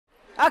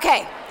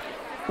Okay,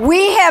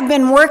 we have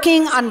been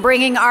working on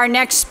bringing our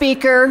next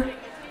speaker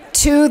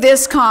to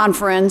this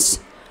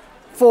conference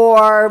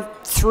for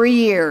 3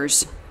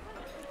 years.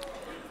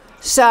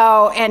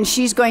 And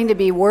she's going to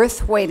be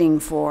worth waiting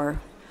for.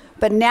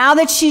 But now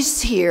that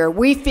she's here,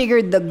 we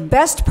figured the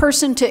best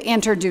person to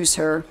introduce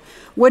her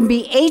would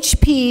be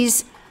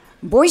HP's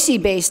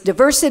Boise-based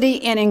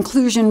Diversity and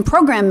Inclusion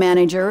Program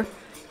Manager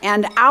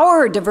and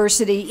our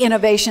Diversity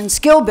Innovation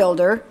Skill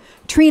Builder,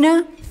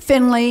 Trina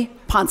Finley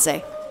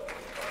Ponce.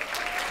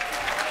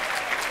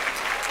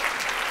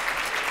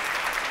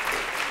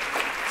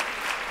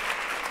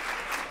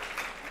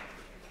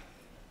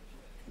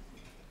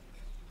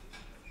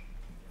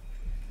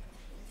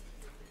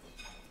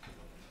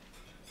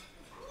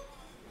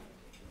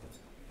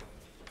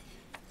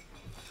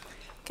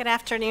 Good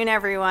afternoon,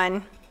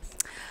 everyone.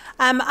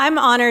 I'm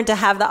honored to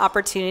have the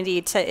opportunity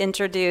to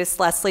introduce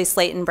Lesley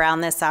Slayton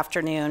Brown this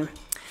afternoon.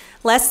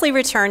 Lesley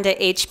returned to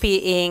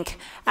HP Inc.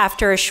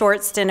 after a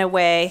short stint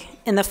away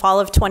in the fall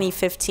of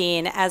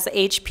 2015 as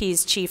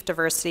HP's Chief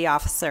Diversity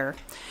Officer,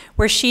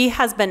 where she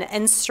has been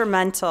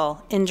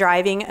instrumental in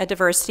driving a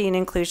diversity and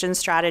inclusion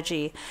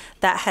strategy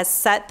that has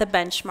set the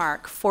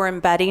benchmark for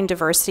embedding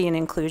diversity and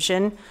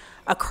inclusion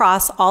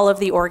across all of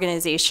the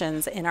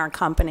organizations in our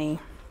company,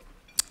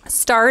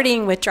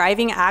 starting with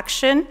driving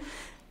action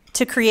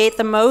to create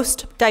the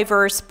most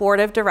diverse board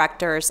of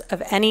directors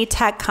of any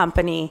tech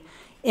company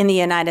in the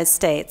United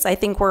States. I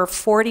think we're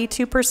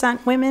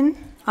 42% women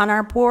on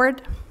our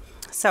board.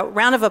 So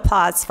round of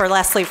applause for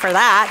Lesley for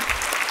that.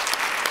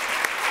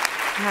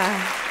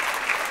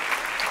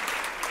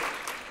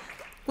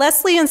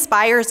 Lesley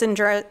inspires and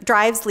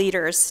drives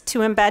leaders to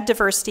embed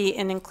diversity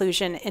and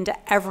inclusion into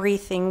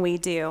everything we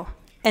do.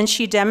 And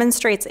she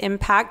demonstrates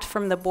impact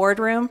from the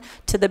boardroom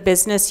to the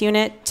business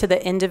unit to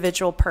the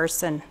individual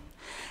person.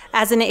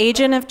 As an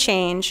agent of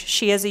change,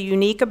 she has a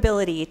unique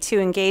ability to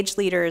engage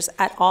leaders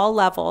at all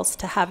levels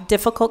to have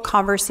difficult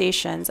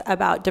conversations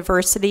about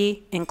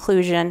diversity,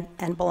 inclusion,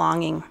 and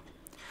belonging.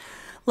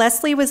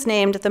 Lesley was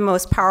named the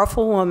most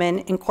powerful woman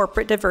in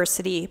corporate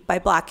diversity by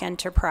Black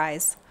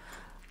Enterprise,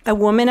 a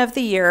Woman of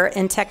the Year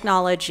in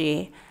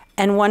technology,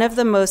 and one of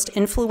the most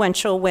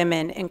influential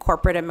women in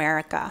corporate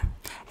America.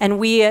 And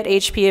we at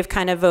HP have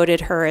kind of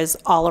voted her as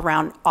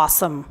all-around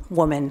awesome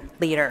woman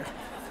leader.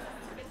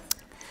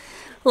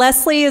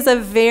 Lesley is a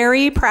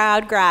very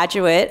proud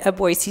graduate of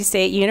Boise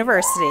State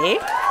University.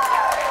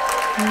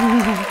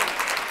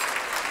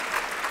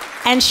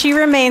 And she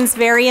remains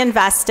very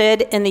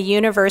invested in the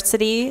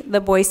university, the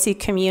Boise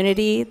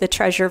community, the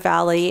Treasure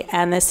Valley,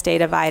 and the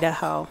state of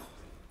Idaho.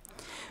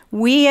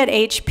 We at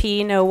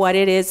HP know what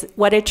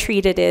a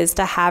treat it is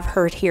to have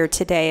her here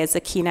today as a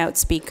keynote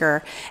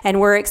speaker, and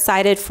we're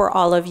excited for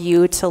all of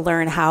you to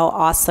learn how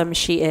awesome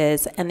she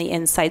is and the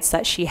insights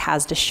that she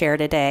has to share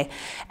today.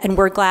 And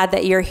we're glad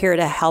that you're here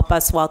to help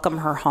us welcome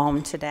her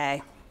home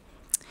today.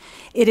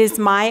 It is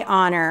my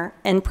honor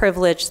and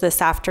privilege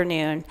this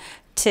afternoon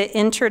to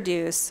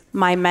introduce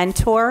my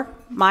mentor,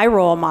 my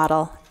role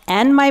model,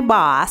 and my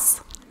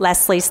boss,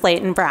 Lesley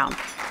Slayton Brown.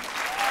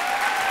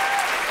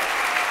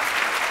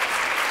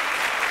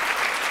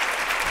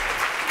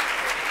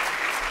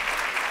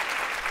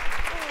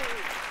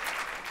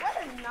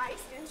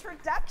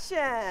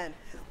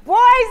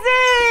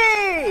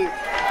 Boise!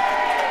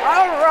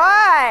 All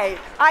right.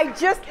 I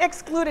just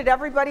excluded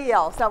everybody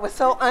else. That was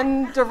so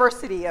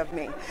undiversity of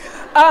me.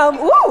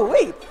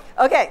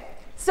 Okay,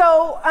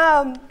 so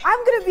I'm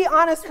going to be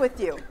honest with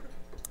you.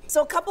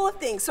 So a couple of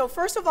things. So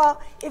first of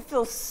all, it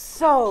feels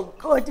so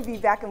good to be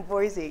back in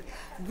Boise.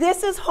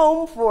 This is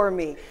home for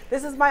me.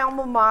 This is my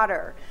alma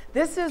mater.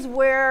 This is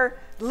where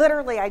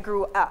literally I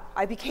grew up.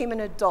 I became an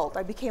adult.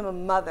 I became a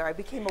mother. I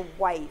became a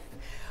wife.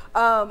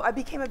 I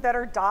became a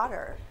better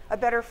daughter, a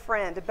better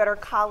friend, a better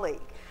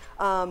colleague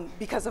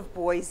because of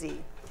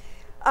Boise.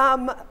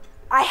 I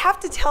have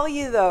to tell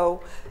you,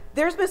 though,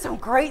 there's been some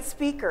great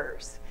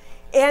speakers.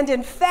 And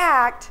in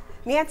fact,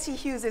 Nancy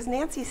Hughes, is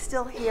Nancy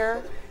still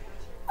here?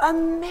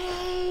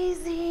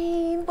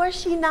 Amazing, was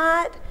she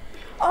not?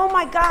 Oh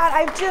my God,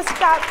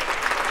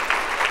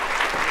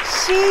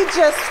 she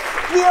just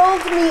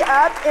filled me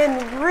up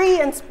and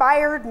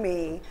re-inspired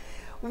me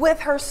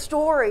with her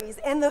stories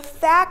and the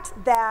fact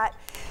that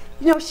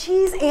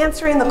she's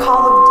answering the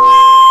call of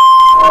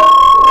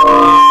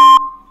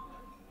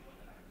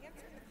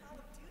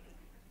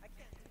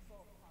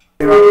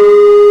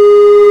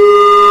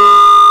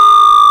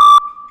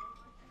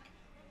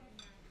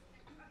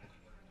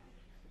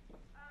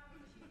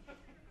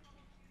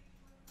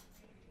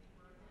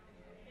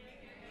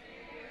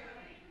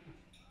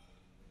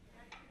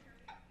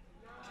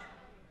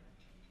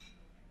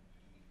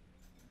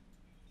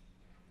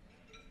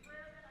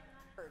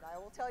I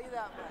will tell you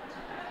that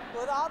much.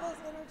 With all those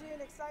energy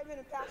and excitement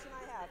and passion I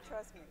have,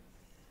 trust me.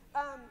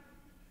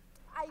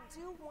 I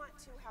do want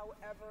to,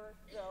 however,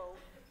 though,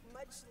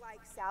 much like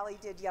Sally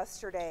did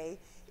yesterday,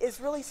 is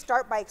really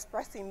start by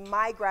expressing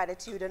my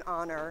gratitude and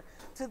honor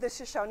to the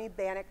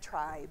Shoshone-Bannock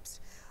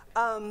tribes.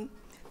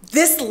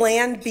 This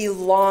land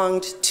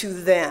belonged to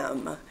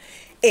them.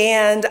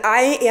 And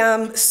I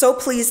am so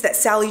pleased that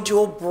Sally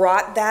Jewell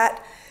brought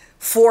that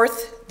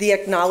forth, the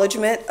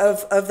acknowledgement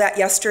of that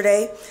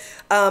yesterday.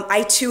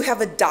 I too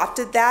have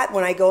adopted that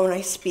when I go and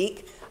I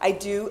speak. I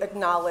do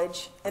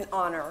acknowledge and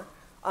honor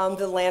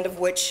the land of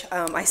which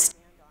I stand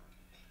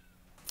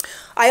on.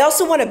 I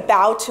also want to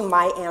bow to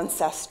my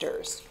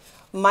ancestors,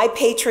 my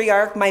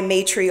patriarch, my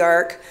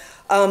matriarch,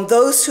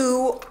 those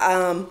who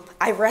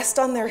I rest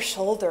on their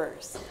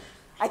shoulders.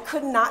 I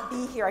could not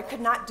be here. I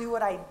could not do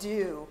what I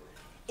do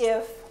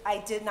if I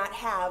did not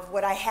have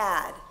what I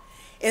had.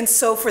 And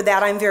so for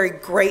that, I'm very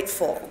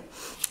grateful.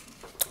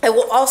 I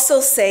will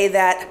also say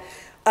that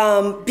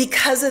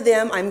because of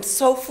them, I'm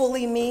so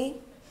fully me.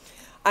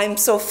 I'm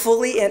so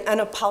fully and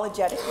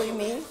unapologetically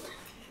me.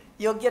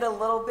 You'll get a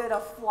little bit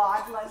of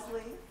flawed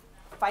Lesley,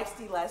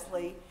 feisty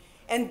Lesley,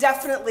 and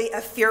definitely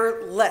a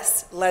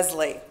fearless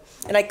Lesley.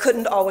 And I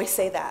couldn't always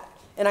say that.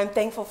 And I'm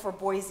thankful for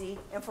Boise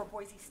and for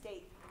Boise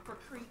State for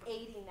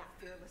creating that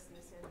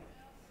fearlessness in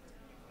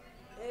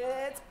me.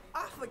 It's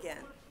off again.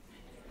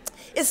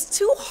 It's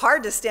too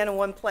hard to stand in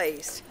one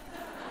place.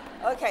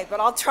 Okay, but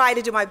I'll try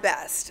to do my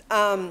best.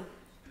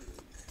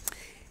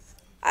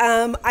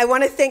 I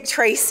want to thank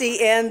Tracy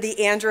and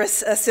the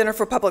Andrus Center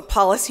for Public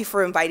Policy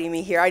for inviting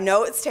me here. I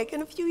know it's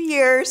taken a few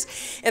years,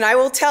 and I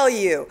will tell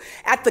you,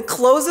 at the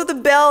close of the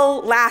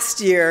bell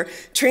last year,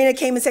 Trina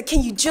came and said,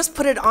 can you just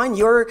put it on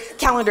your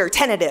calendar,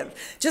 tentative?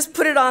 Just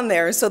put it on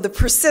there. So the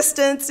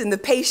persistence and the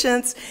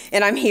patience,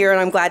 and I'm here, and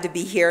I'm glad to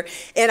be here.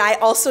 And I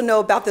also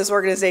know about this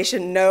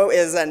organization, no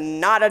is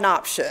not an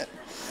option.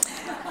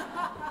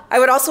 I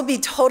would also be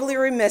totally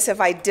remiss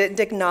if I didn't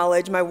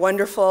acknowledge my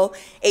wonderful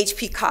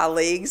HP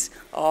colleagues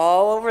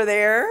all over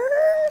there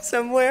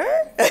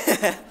somewhere.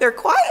 They're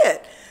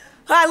quiet.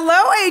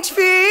 Hello, HP.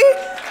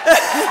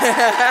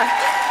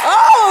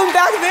 Oh,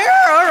 back there,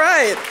 all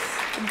right.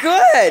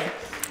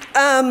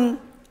 Good.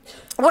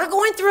 We're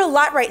going through a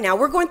lot right now.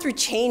 We're going through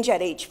change at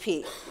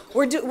HP.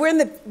 We're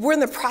in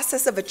the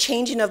process of a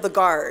changing of the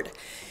guard.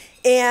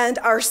 And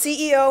our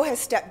CEO has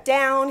stepped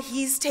down.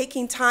 He's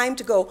taking time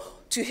to go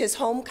to his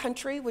home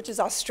country, which is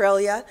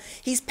Australia.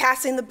 He's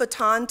passing the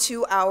baton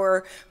to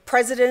our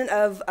president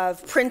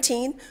of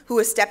printing, who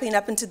is stepping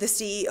up into the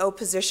CEO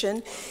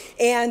position.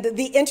 And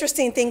the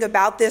interesting thing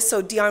about this,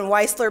 so Dion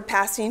Weisler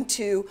passing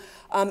to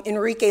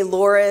Enrique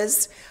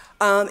Lores.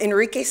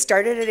 Enrique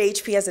started at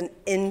HP as an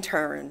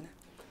intern.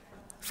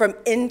 From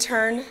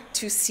intern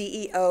to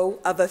CEO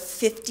of a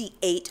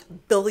 $58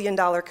 billion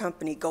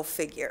company, go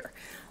figure.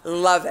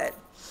 Love it.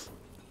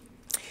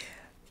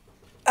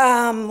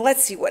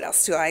 Let's see, what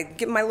else do I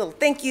get my little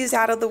thank yous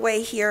out of the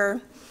way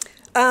here.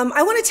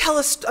 I want to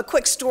tell a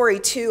quick story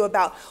too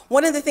about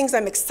one of the things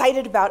I'm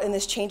excited about in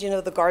this changing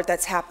of the guard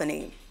that's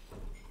happening.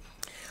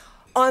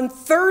 On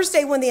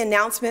Thursday, when the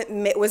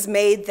announcement was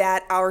made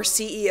that our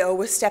CEO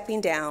was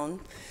stepping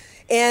down,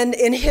 and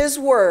in his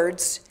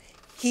words,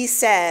 he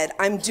said,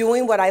 I'm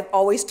doing what I've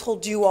always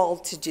told you all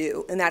to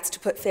do, and that's to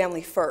put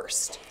family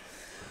first.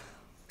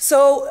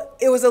 So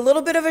it was a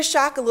little bit of a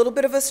shock, a little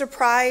bit of a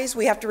surprise.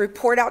 We have to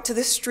report out to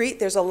the street.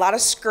 There's a lot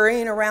of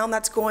scurrying around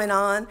that's going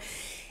on,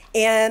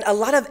 and a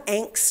lot of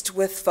angst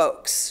with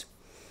folks.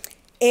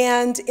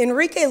 And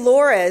Enrique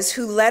Lores,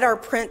 who led our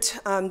print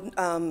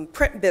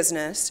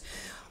business,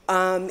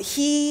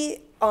 he,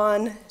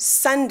 on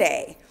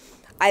Sunday,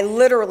 I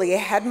literally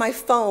had my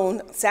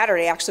phone,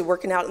 Saturday actually,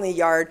 working out in the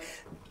yard.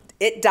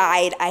 It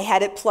died. I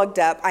had it plugged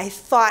up. I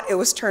thought it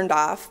was turned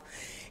off.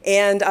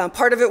 And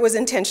part of it was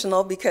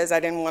intentional because I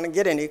didn't want to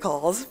get any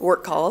calls,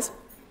 work calls.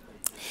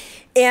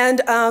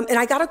 And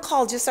I got a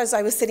call just as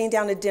I was sitting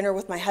down to dinner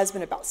with my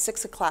husband about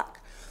 6 o'clock.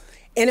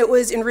 And it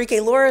was Enrique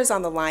Lores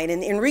on the line.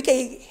 And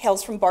Enrique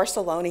hails from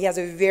Barcelona. He has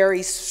a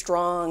very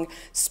strong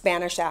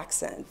Spanish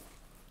accent.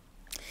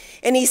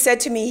 And he said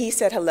to me, he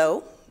said,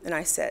 hello. And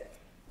I said,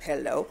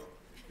 hello.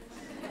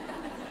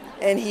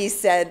 And he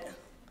said,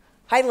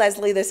 hi,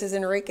 Lesley, this is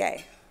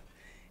Enrique.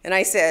 And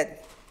I said,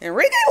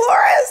 Enrique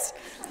Lores?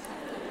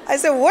 I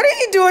said, what are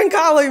you doing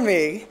calling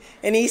me?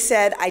 And he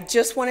said, I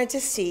just wanted to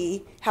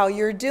see how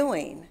you're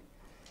doing.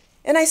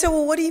 And I said,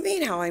 well, what do you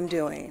mean how I'm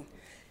doing?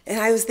 And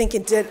I was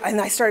thinking,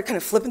 and I started kind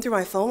of flipping through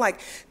my phone, like,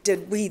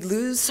 did we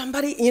lose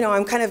somebody? You know,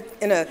 I'm kind of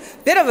in a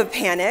bit of a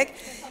panic.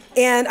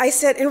 And I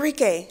said,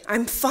 Enrique,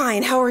 I'm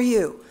fine, how are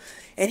you?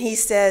 And he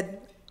said,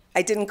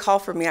 I didn't call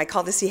for me, I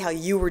called to see how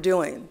you were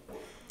doing.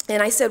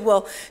 And I said,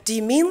 well, do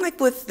you mean like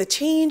with the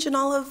change and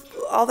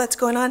all that's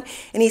going on?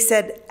 And he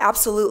said,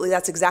 absolutely,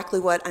 that's exactly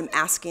what I'm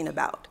asking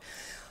about.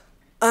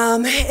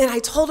 And I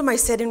told him, I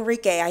said,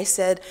 Enrique, I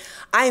said,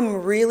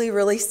 I'm really,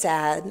 really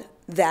sad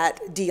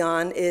that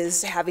Dion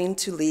is having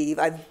to leave.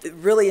 I've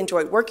really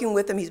enjoyed working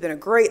with him. He's been a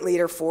great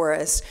leader for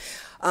us.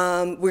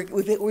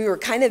 We were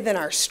kind of in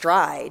our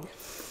stride.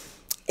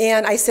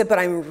 And I said, but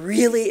I'm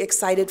really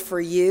excited for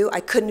you.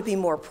 I couldn't be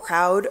more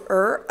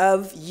prouder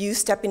of you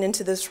stepping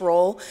into this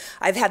role.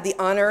 I've had the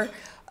honor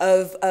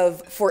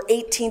of for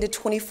 18 to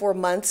 24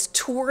 months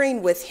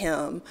touring with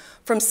him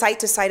from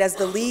site to site as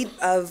the lead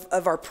of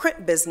our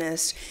print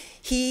business.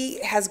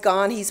 He has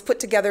gone, he's put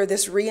together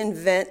this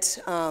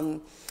reinvent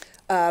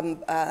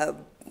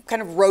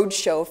kind of road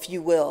show, if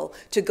you will,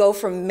 to go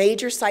from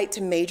major site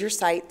to major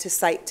site to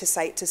site to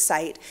site to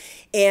site,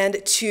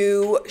 and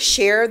to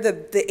share the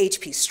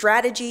HP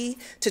strategy,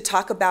 to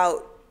talk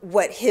about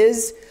what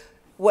his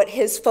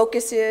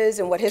focus is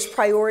and what his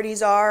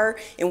priorities are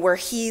and where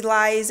he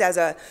lies as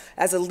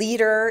a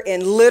leader.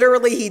 And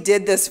literally he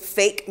did this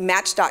fake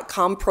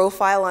Match.com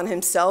profile on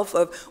himself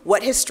of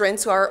what his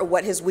strengths are or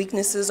what his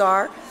weaknesses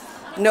are.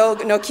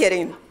 No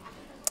kidding.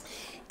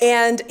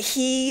 And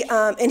he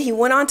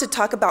went on to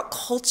talk about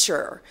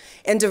culture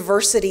and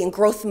diversity and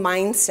growth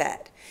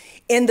mindset,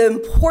 and the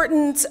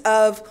importance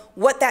of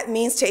what that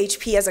means to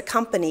HP as a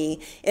company,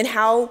 and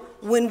how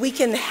when we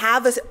can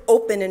have an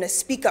open and a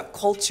speak up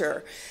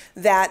culture,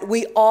 that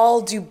we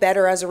all do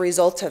better as a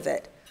result of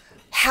it.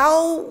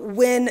 How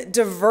when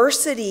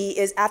diversity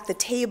is at the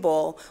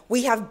table,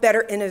 we have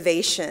better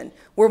innovation,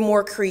 we're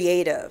more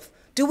creative.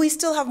 Do we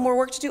still have more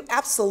work to do?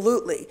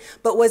 Absolutely.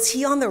 But was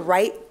he on the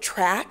right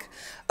track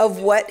of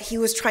what he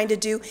was trying to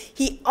do?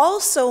 He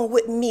also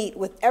would meet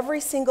with every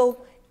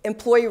single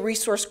employee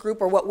resource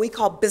group, or what we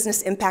call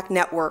business impact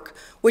network,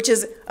 which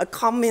is a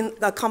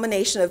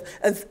combination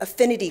of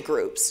affinity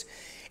groups.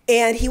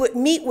 And he would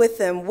meet with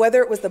them,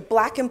 whether it was the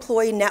Black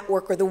Employee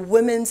Network or the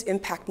Women's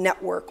Impact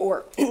Network,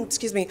 or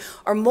excuse me,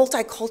 our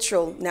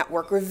multicultural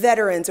network, or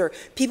veterans, or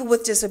people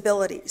with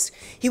disabilities.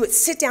 He would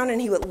sit down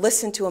and he would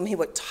listen to them. He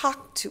would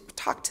talk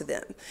to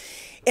them.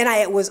 And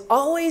I was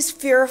always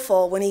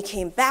fearful when he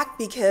came back,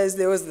 because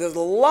there was this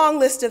long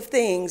list of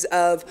things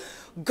of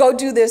go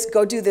do this,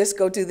 go do this,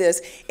 go do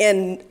this,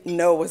 and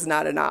no was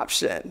not an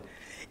option.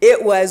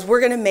 It was, we're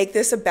gonna make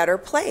this a better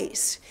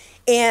place.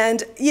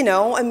 And, you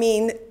know, I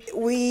mean,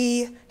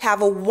 we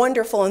have a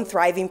wonderful and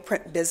thriving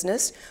print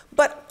business,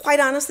 but quite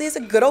honestly, it's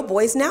a good old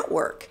boys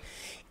network.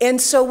 And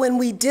so when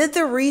we did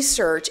the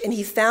research and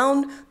he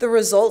found the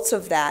results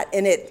of that,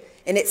 and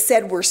it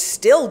said we're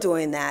still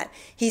doing that,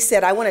 he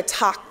said, I want to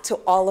talk to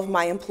all of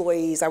my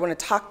employees. I want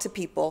to talk to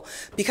people,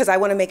 because I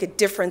want to make a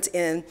difference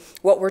in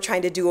what we're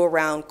trying to do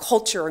around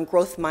culture and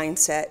growth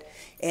mindset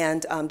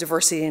and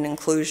diversity and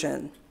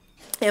inclusion.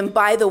 And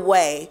by the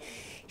way,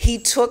 he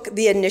took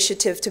the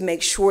initiative to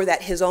make sure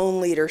that his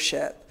own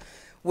leadership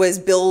was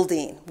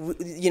building.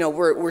 You know,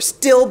 we're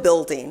still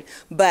building,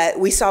 but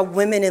we saw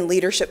women in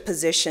leadership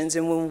positions,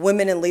 and when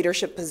women in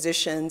leadership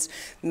positions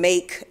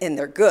make, and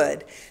they're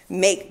good,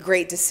 make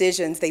great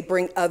decisions, they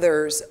bring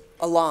others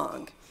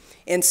along.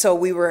 And so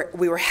we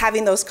were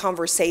having those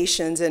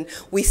conversations, and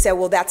we said,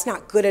 well, that's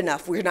not good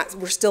enough.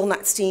 We're still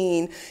not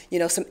seeing, you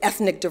know, some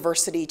ethnic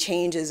diversity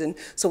changes. And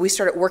so we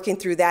started working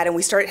through that, and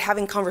we started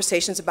having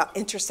conversations about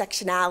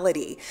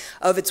intersectionality.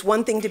 Of it's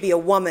one thing to be a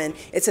woman,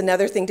 it's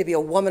another thing to be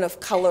a woman of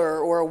color,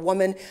 or a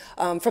woman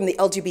from the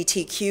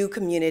LGBTQ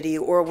community,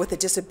 or with a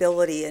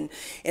disability.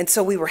 And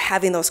so we were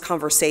having those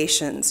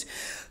conversations.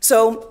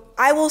 So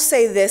I will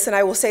say this, and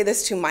I will say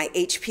this to my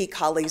HP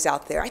colleagues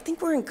out there, I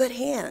think we're in good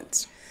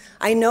hands.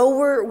 I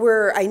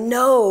know I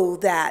know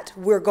that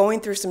we're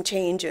going through some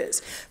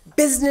changes.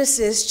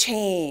 Businesses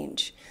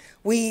change.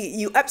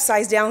 You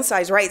upsize,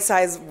 downsize, right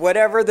size,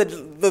 whatever the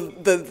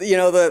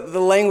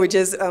language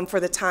is for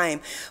the time.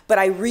 But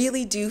I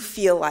really do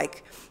feel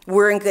like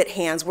we're in good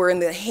hands. We're in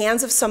the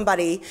hands of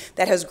somebody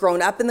that has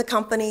grown up in the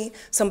company,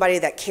 somebody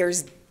that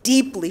cares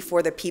deeply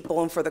for the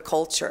people and for the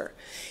culture.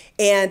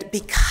 And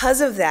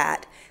because of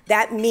that,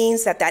 that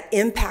means that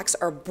impacts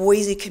our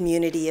Boise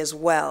community as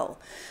well.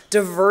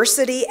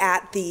 Diversity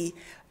at the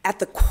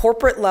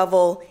corporate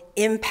level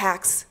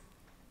impacts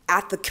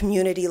at the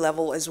community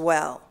level as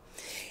well.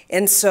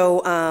 And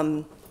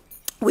so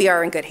we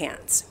are in good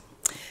hands.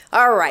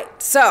 All right,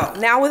 so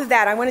now with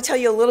that, I want to tell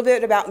you a little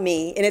bit about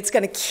me, and it's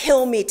going to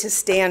kill me to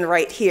stand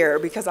right here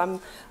because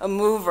I'm a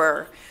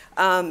mover,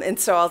 and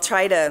so I'll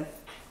try to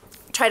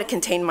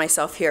contain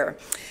myself here.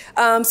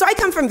 So I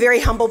come from very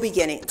humble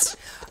beginnings.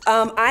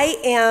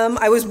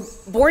 I was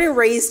born and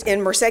raised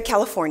in Merced,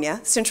 California,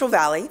 Central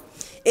Valley.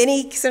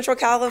 Any Central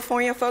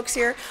California folks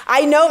here?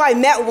 I know I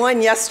met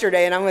one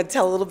yesterday, and I'm going to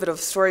tell a little bit of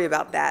a story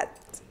about that,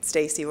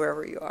 Stacy,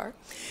 wherever you are.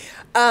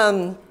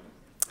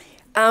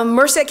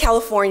 Merced,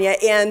 California,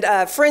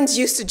 and friends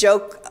used to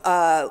joke,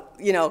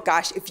 you know,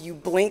 gosh, if you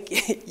blink,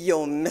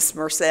 you'll miss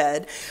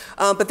Merced.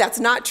 But that's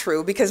not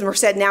true, because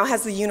Merced now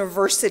has the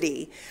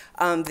university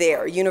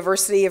there,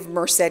 University of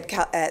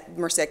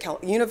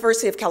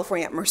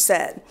California at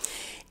Merced.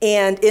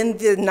 And in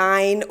the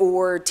 9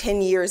 or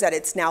 10 years that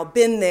it's now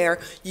been there,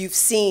 you've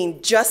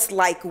seen, just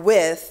like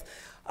with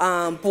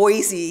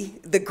Boise,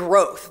 the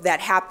growth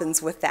that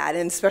happens with that,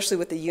 and especially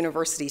with the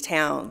university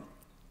town.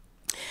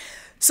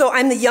 So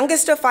I'm the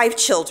youngest of 5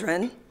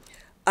 children.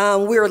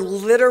 We're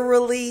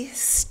literally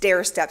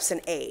stair steps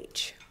in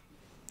age.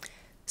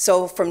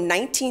 So from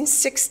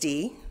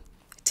 1960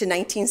 to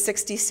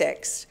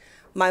 1966,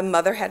 my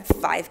mother had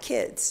 5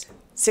 kids,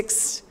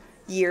 6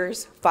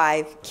 years,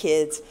 5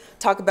 kids.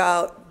 Talk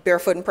about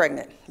barefoot and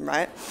pregnant,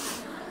 right?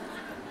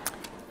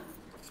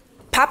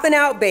 Popping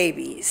out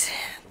babies.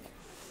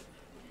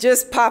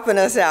 Just popping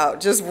us out,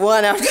 just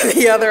one after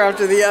the other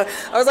after the other.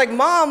 I was like,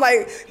 Mom,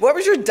 what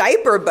was your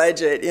diaper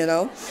budget, you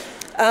know?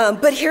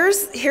 But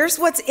here's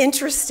what's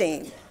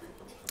interesting.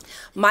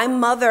 My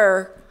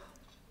mother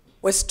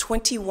was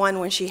 21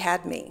 when she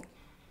had me.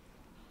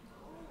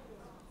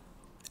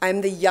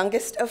 I'm the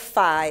youngest of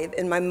 5,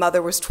 and my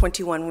mother was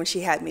 21 when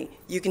she had me.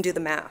 You can do the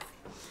math.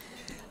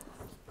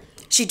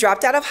 She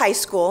dropped out of high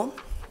school.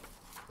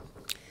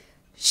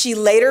 She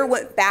later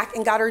went back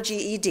and got her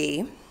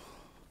GED.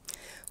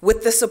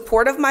 With the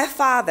support of my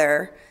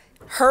father,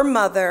 her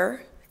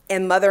mother,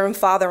 and mother and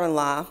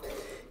father-in-law,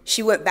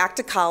 she went back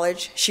to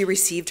college. She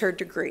received her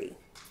degree.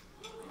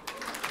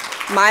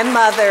 My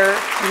mother,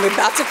 I'm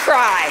about to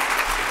cry.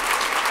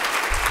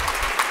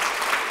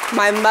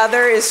 My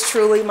mother is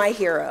truly my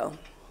hero.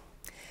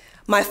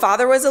 My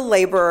father was a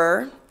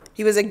laborer.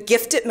 He was a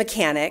gifted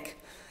mechanic.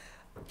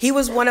 He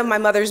was one of my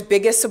mother's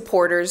biggest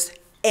supporters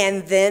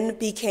and then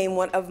became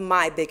one of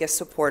my biggest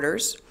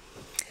supporters.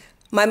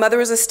 My mother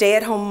was a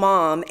stay-at-home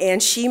mom,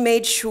 and she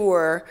made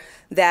sure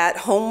that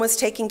home was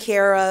taken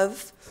care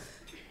of,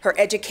 her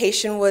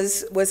education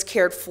was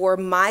cared for.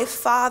 My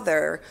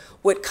father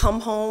would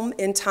come home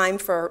in time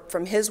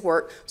from his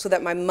work so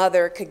that my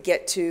mother could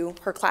get to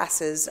her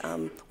classes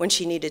when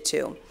she needed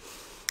to.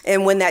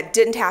 And when that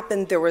didn't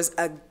happen, there was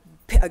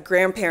a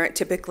grandparent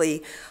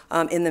typically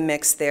in the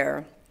mix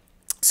there.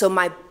 So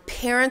my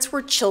parents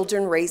were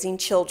children raising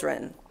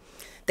children.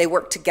 They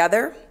worked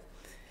together.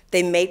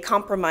 They made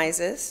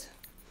compromises.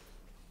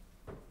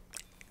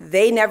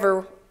 We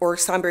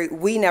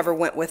never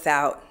went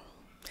without.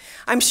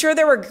 I'm sure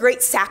there were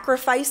great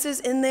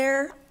sacrifices in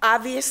there,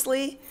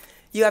 obviously.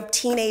 You have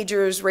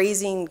teenagers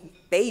raising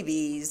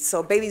babies,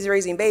 so babies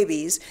raising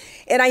babies.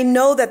 And I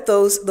know that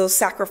those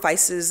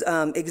sacrifices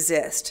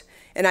exist.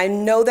 And I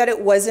know that it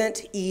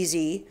wasn't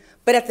easy,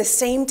 but at the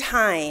same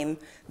time,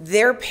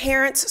 their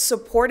parents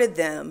supported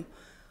them,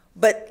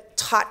 but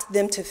taught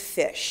them to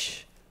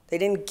fish. They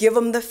didn't give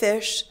them the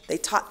fish, they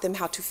taught them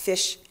how to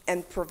fish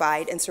and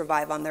provide and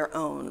survive on their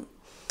own.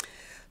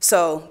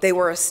 So they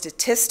were a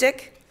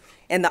statistic,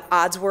 and the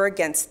odds were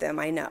against them,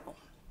 I know.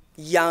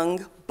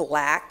 Young,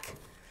 black,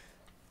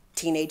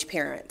 teenage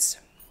parents.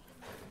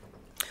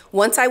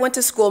 Once I went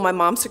to school, my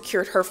mom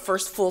secured her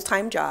first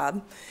full-time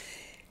job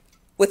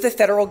with the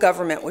federal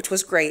government, which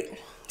was great.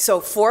 So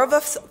four of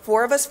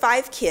us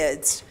 5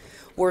 kids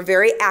were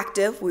very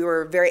active. We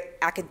were very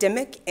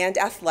academic and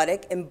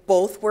athletic, and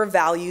both were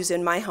values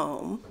in my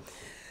home.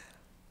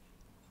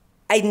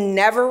 I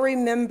never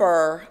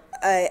remember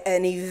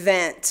an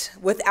event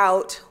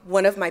without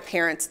one of my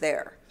parents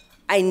there.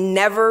 I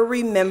never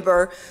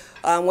remember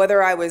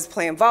whether I was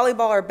playing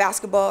volleyball or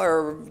basketball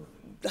or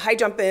high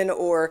jumping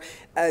or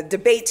a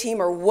debate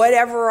team or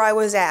whatever I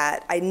was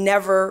at. I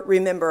never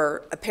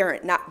remember a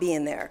parent not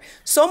being there.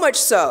 So much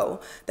so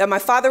that my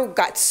father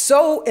got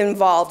so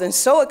involved and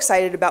so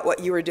excited about what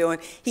you were doing,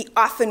 he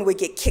often would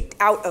get kicked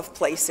out of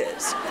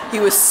places. He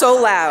was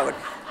so loud.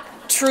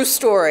 True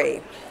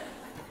story.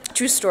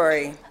 True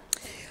story.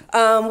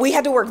 We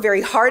had to work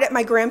very hard at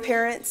my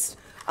grandparents'.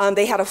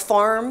 They had a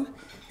farm.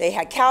 They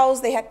had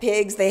cows, they had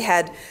pigs, they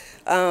had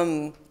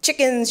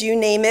chickens, you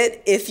name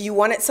it. If you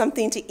wanted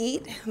something to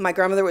eat, my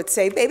grandmother would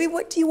say, "Baby,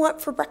 what do you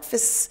want for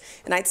breakfast?"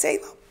 And I'd say,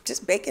 "Oh,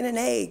 just bacon and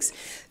eggs."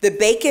 The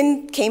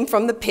bacon came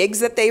from the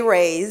pigs that they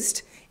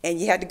raised, and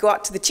you had to go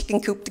out to the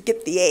chicken coop to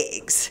get the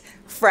eggs.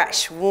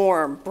 Fresh,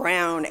 warm,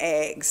 brown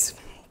eggs.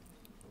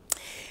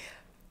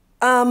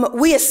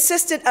 We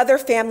assisted other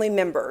family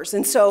members,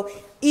 and so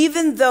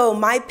even though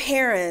my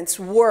parents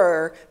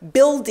were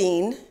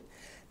building,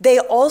 they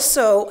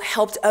also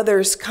helped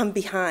others come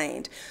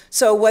behind.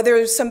 So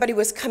whether somebody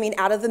was coming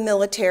out of the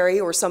military,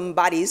 or some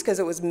bodies, because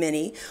it was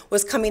many,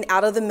 was coming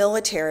out of the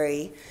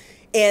military,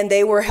 and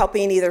they were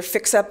helping either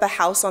fix up a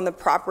house on the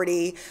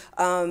property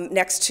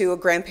next to a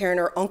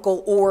grandparent or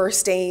uncle, or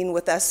staying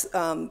with us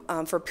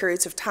for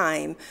periods of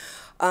time.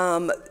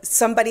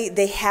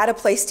 They had a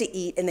place to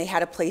eat, and they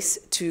had a place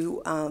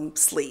to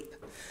sleep.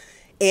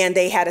 And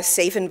they had a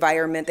safe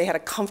environment, they had a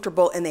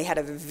comfortable, and they had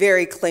a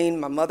very clean,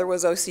 my mother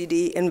was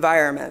OCD,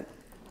 environment.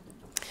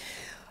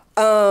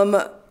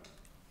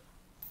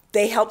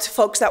 They helped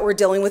folks that were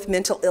dealing with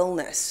mental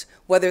illness,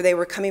 whether they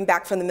were coming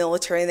back from the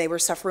military and they were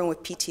suffering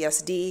with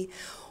PTSD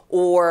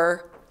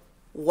or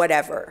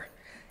whatever.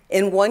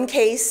 In one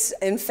case,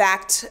 in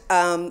fact,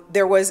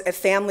 there was a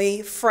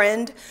family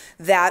friend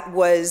that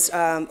was,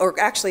 or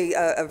actually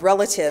a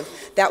relative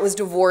that was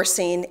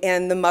divorcing,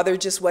 and the mother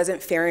just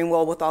wasn't faring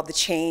well with all the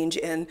change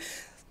and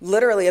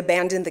literally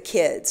abandoned the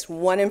kids,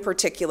 one in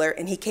particular,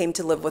 and he came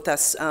to live with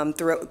us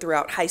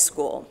throughout high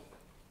school.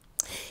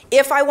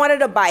 If I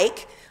wanted a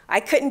bike,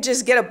 I couldn't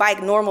just get a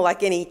bike normal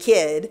like any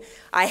kid.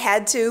 I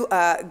had to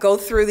go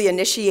through the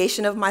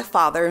initiation of my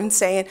father and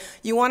saying,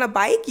 "You want a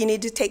bike? You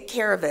need to take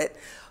care of it.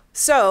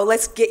 So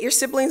let's get your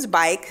sibling's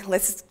bike,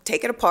 let's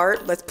take it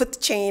apart, let's put the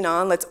chain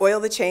on, let's oil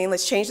the chain,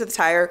 let's change the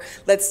tire,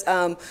 let's,"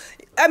 I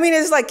mean,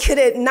 it's like,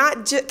 can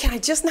I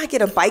just not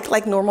get a bike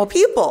like normal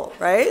people,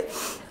 right?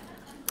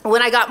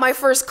 When I got my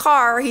first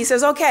car, he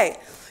says, "Okay,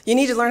 you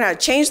need to learn how to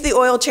change the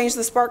oil, change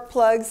the spark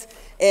plugs,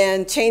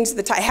 and change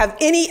the tire." Have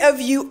any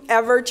of you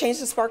ever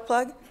changed the spark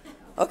plug?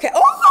 Okay,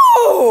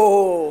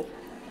 oh!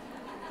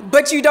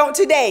 But you don't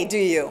today, do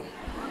you?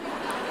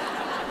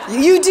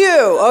 You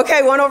do.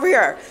 Okay, one over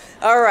here.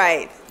 All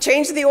right.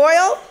 Change the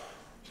oil.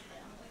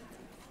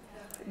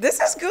 This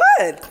is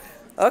good.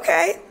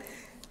 Okay.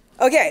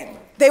 Okay.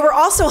 They were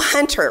also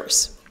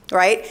hunters,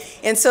 right?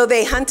 And so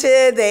they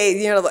hunted,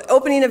 the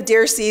opening of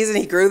deer season,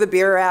 he grew the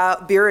beard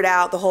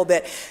out, the whole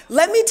bit.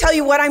 Let me tell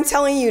you, what I'm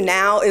telling you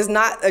now is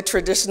not a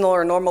traditional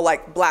or normal,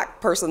 like, black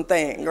person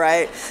thing,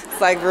 right?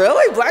 It's like,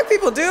 really? Black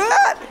people do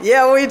that?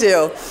 Yeah, we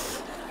do.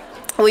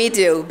 We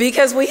do,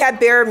 because we had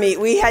bear meat,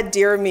 we had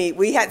deer meat,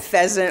 we had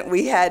pheasant,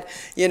 we had,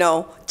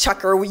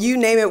 chucker, you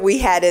name it, we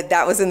had it.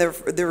 That was in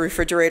the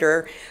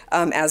refrigerator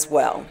as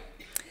well.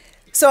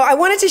 So I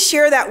wanted to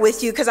share that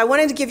with you because I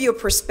wanted to give you a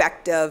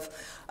perspective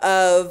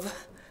of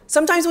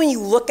sometimes when you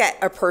look at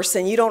a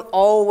person, you don't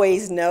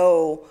always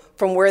know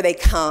from where they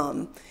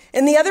come.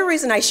 And the other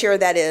reason I share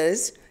that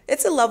is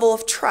it's a level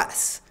of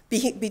trust.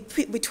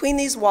 Between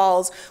these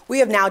walls, we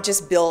have now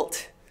just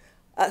built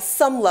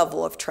some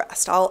level of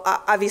trust.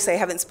 Obviously, I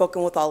haven't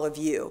spoken with all of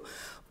you,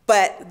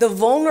 but the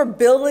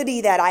vulnerability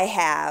that I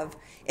have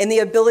and the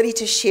ability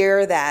to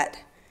share that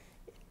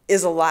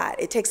is a lot.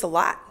 It takes a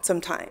lot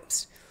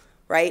sometimes,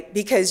 right?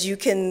 Because you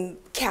can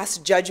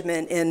cast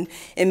judgment in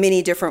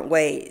many different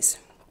ways.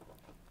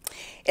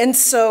 And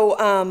so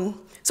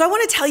I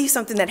want to tell you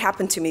something that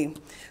happened to me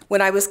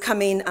when I was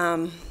coming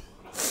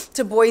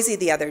to Boise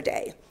the other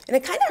day. And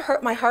it kind of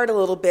hurt my heart a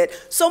little bit,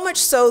 so much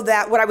so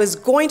that what I was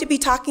going to be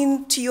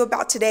talking to you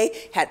about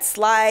today had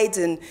slides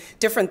and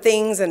different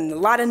things and a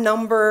lot of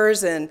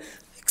numbers and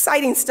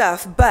exciting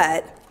stuff,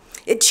 but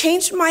it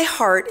changed my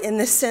heart in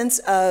the sense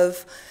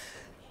of,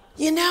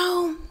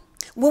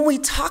 when we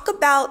talk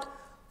about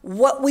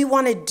what we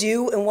want to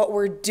do and what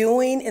we're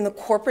doing in the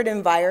corporate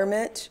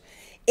environment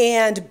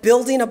and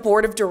building a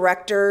board of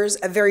directors,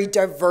 a very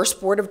diverse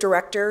board of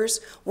directors,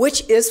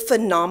 which is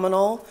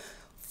phenomenal.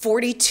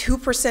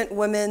 42%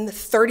 women,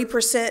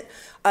 30%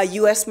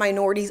 US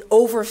minorities,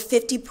 over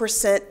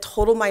 50%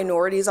 total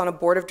minorities on a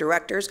board of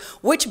directors,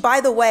 which, by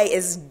the way,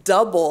 is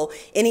double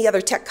any other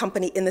tech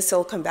company in the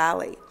Silicon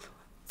Valley.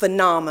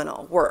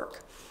 Phenomenal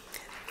work.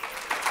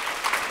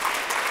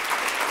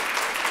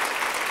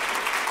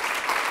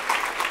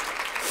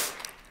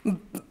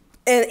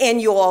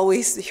 And you'll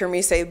always hear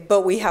me say,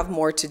 but we have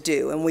more to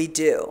do, and we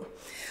do.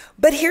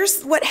 But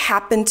here's what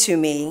happened to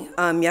me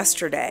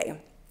yesterday.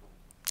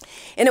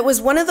 And it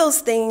was one of those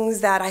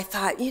things that I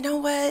thought, you know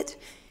what?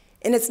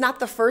 And it's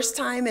not the first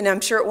time, and I'm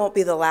sure it won't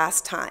be the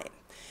last time.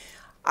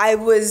 I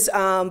was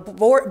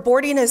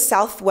boarding a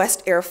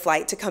Southwest Air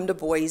flight to come to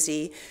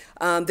Boise.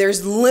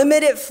 There's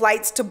limited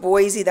flights to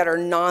Boise that are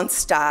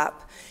nonstop,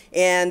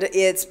 and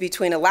it's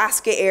between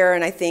Alaska Air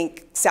and I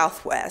think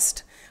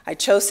Southwest. I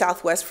chose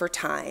Southwest for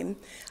time.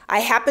 I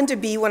happened to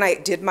be, when I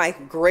did my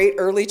great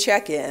early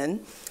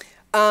check-in,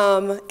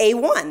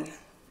 A1,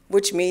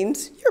 which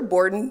means you're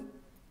boarding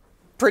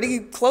pretty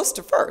close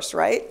to first,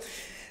 right?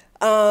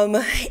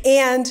 But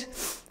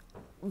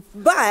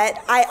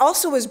I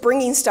also was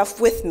bringing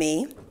stuff with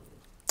me,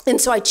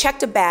 and so I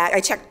checked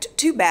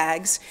two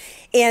bags,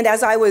 and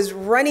as I was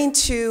running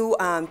to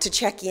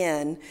check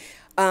in,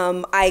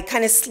 I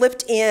kind of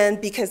slipped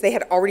in because they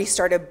had already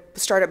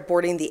started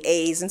boarding the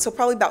A's, and so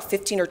probably about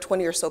 15 or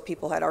 20 or so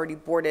people had already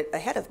boarded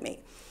ahead of me.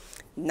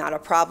 Not a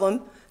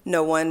problem.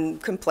 No one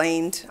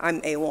complained. I'm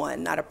A1,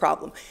 not a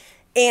problem.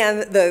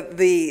 And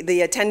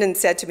the attendant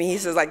said to me, he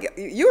says, like,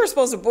 you were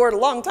supposed to board a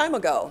long time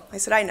ago. I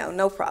said, I know,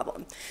 no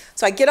problem.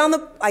 So I get on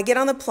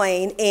the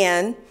plane,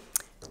 and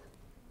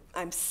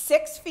I'm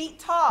 6 feet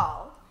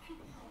tall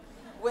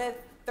with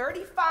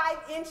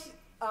 35-inch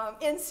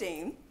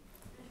inseam.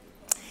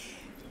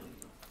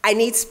 I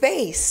need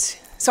space.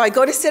 So I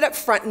go to sit up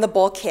front in the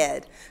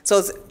bulkhead.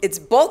 So it's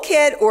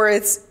bulkhead or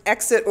it's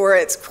exit or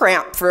it's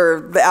cramp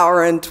for the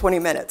hour and 20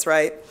 minutes,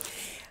 right?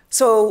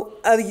 So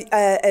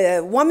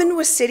a woman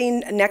was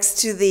sitting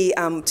next to the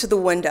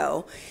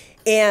window,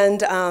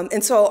 and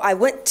so I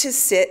went to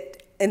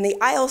sit in the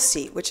aisle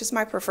seat, which is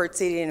my preferred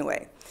seat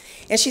anyway.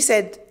 And she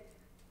said,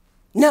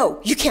 "No,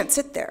 you can't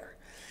sit there."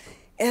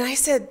 And I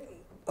said,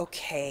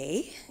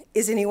 "Okay,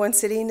 is anyone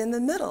sitting in the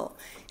middle?"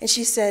 And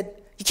she said,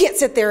 "You can't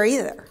sit there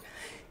either."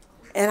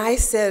 And I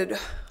said,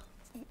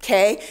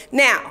 "Okay."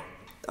 Now,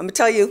 I'm gonna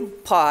tell you,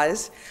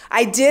 pause.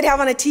 I did have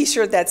on a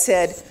t-shirt that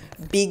said,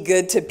 "Be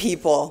good to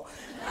people."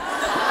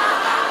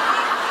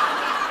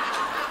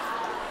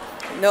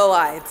 No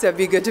lie, it said,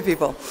 "Be good to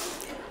people."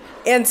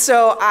 And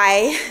so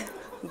I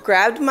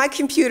grabbed my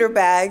computer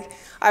bag,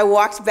 I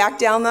walked back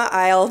down the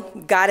aisle,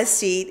 got a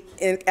seat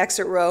in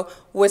exit row,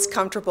 was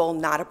comfortable,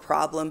 not a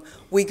problem.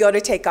 We go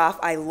to take off,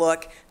 I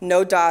look,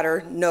 no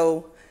daughter,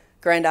 no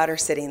granddaughter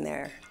sitting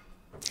there.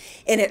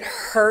 And it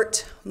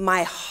hurt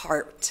my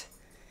heart.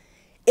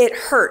 It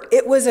hurt.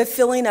 It was a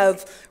feeling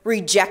of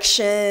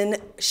rejection.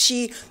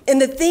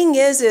 And the thing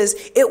is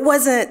it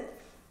wasn't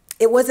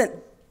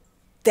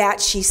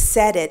that she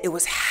said it, it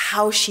was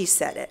how she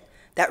said it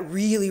that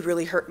really,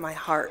 really hurt my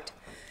heart.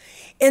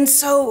 And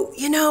so,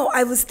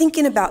 I was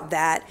thinking about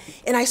that,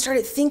 and I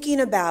started thinking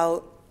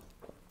about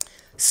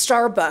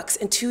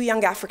Starbucks and two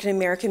young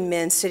African-American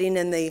men sitting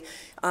in the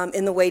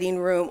waiting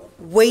room,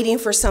 waiting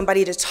for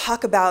somebody to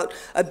talk about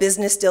a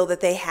business deal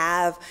that they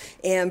have,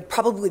 and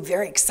probably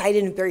very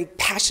excited and very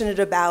passionate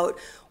about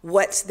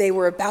what they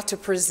were about to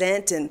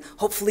present and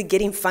hopefully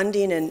getting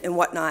funding and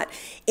whatnot.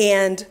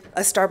 And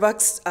a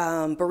Starbucks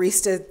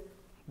barista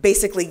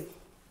basically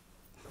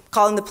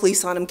calling the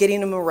police on him,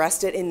 getting him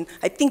arrested, and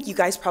I think you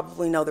guys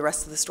probably know the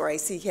rest of the story. I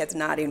see heads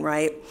nodding,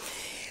 right?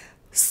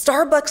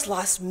 Starbucks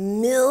lost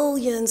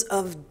millions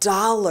of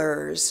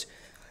dollars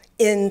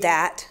in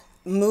that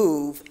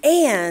move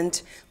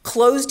and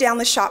closed down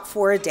the shop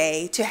for a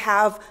day to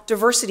have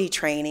diversity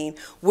training,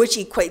 which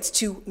equates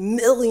to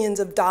millions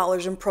of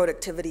dollars in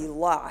productivity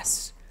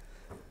loss.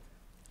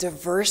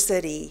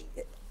 Diversity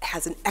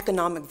has an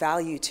economic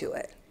value to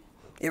it.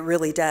 It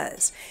really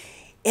does.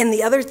 And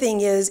the other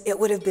thing is, it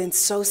would have been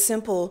so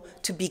simple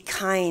to be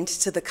kind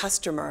to the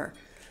customer.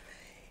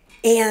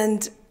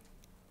 And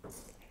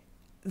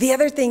the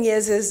other thing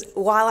is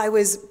while I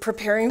was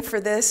preparing for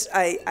this,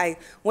 I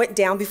went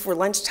down before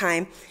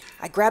lunchtime.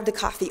 I grabbed a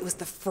coffee. It was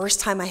the first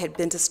time I had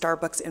been to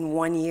Starbucks in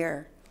 1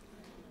 year.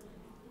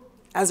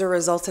 As a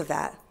result of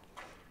that,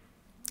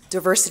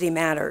 diversity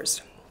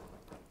matters.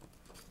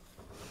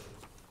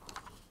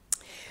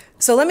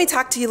 So let me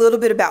talk to you a little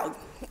bit about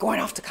going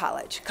off to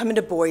college, coming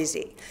to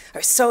Boise. I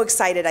was so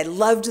excited. I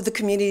loved the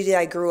community that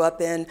I grew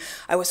up in.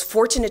 I was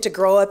fortunate to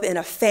grow up in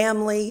a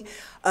family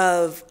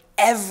of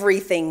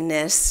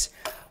everythingness.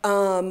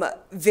 Although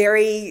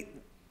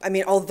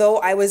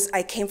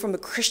I came from a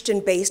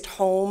Christian-based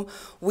home,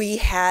 we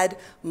had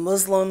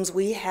Muslims,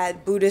 we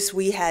had Buddhists,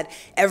 we had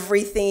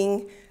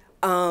everything,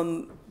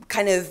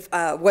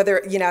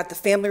 whether, at the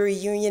family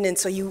reunion, and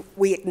so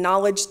we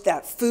acknowledged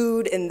that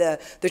food and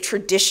the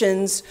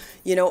traditions,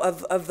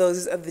 of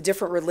the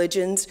different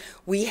religions.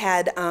 We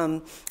had,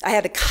 I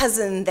had a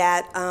cousin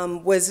that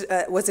was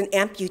an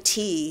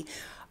amputee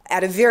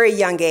at a very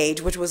young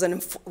age, which was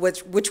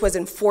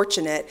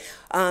unfortunate.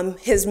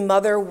 His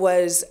mother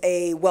was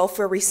a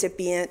welfare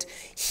recipient.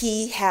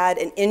 He had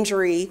an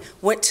injury,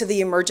 went to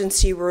the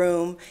emergency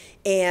room,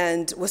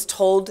 and was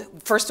told,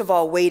 first of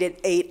all, waited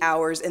 8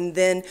 hours, and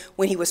then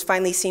when he was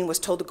finally seen, was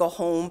told to go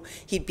home,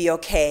 he'd be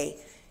okay.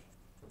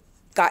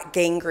 Got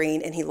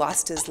gangrene, and he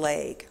lost his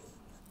leg.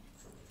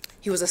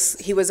 He was a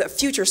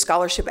future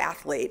scholarship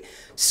athlete,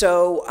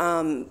 so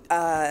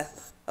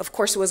of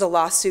course, it was a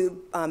lawsuit,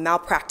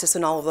 malpractice,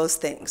 and all of those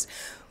things.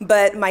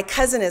 But my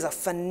cousin is a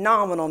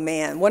phenomenal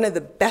man, one of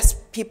the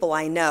best people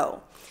I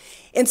know.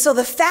 And so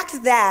the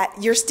fact that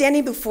you're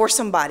standing before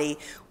somebody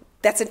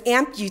that's an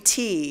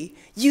amputee,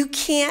 you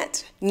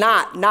can't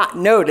not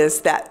notice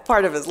that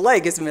part of his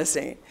leg is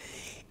missing.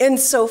 And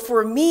so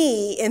for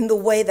me, in the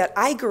way that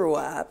I grew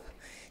up,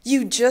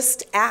 you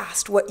just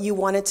asked what you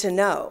wanted to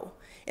know.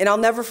 And I'll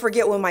never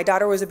forget when my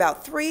daughter was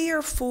about 3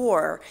 or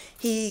 4,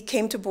 he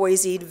came to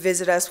Boise to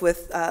visit us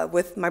with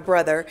my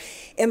brother,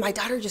 and my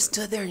daughter just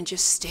stood there and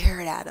just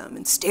stared at him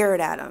and stared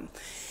at him.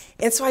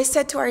 And so I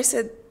said to her, I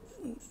said,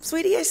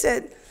 "Sweetie," I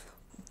said,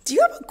 "do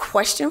you have a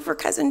question for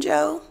Cousin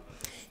Joe?"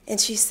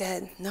 And she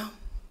said, "No."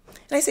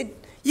 And I said,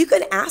 "You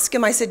could ask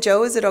him." I said,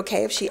 "Joe, is it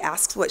okay if she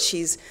asks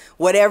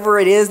whatever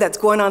it is that's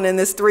going on in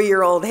this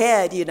 3-year-old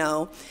head,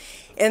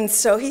 And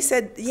so he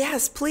said,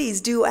 "Yes, please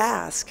do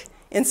ask."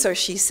 And so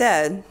she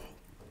said,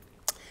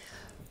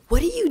 "What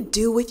do you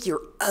do with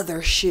your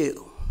other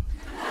shoe?"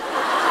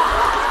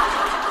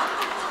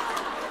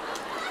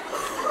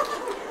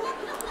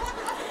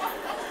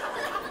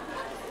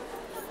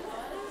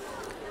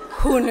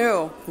 Who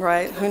knew,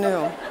 right? Who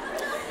knew?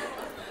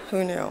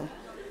 Who knew?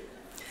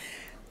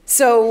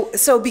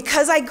 So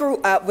because I grew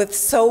up with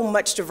so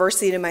much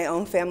diversity in my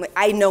own family,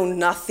 I know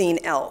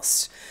nothing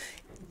else.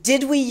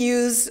 Did we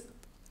use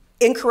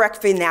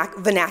incorrect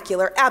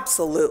vernacular?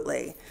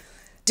 Absolutely.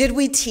 Did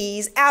we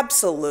tease?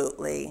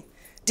 Absolutely.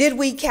 Did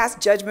we cast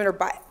judgment or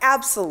bias?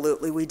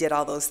 Absolutely, we did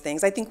all those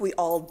things. I think we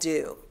all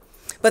do.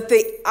 But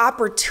the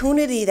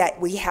opportunity that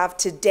we have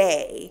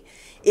today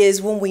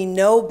is when we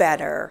know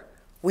better,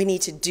 we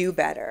need to do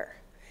better.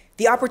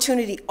 The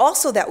opportunity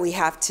also that we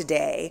have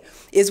today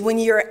is when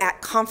you're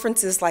at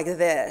conferences like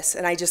this,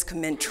 and I just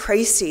commend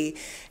Tracy,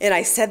 and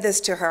I said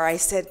this to her, I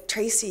said,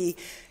 "Tracy,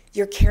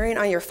 you're carrying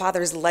on your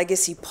father's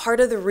legacy. Part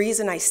of the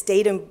reason I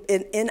stayed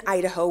in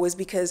Idaho was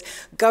because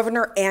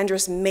Governor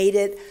Andrus made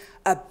it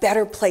a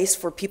better place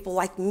for people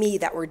like me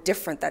that were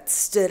different, that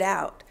stood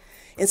out."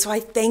 And so I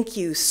thank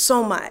you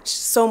so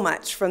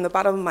much from the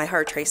bottom of my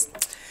heart, Trace.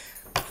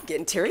 I'm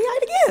getting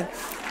teary-eyed again.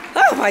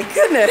 Oh my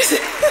goodness.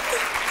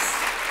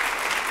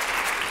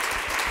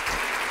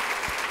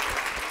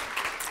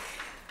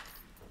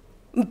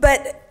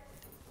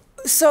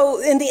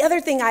 And the other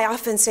thing I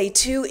often say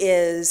too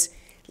is,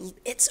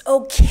 it's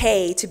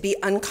okay to be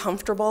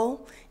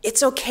uncomfortable.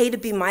 It's okay to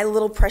be my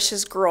little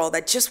precious girl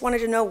that just wanted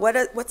to know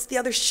what's the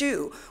other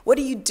shoe? What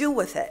do you do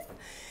with it?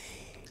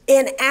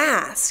 And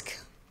ask.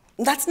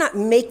 Let's not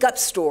make up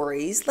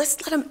stories.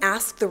 Let's let them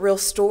ask the real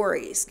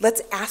stories.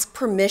 Let's ask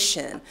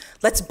permission.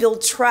 Let's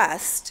build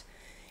trust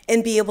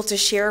and be able to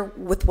share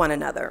with one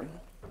another.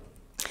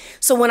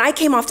 So when I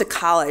came off to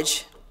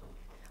college,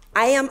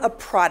 I am a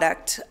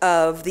product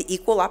of the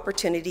Equal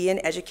Opportunity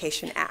in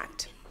Education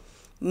Act.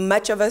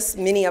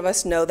 Many of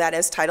us know that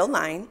as Title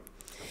IX.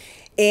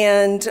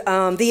 And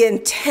the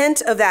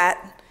intent of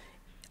that,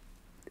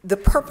 the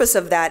purpose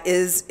of that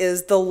is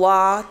the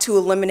law to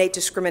eliminate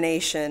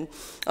discrimination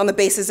on the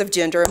basis of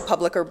gender in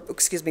public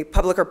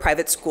or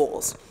private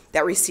schools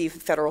that receive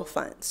federal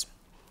funds.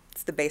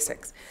 It's the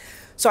basics.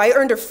 So I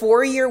earned a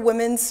 4-year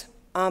women's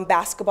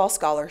basketball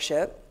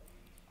scholarship.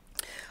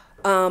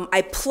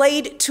 I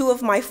played 2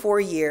 of my 4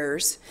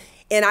 years,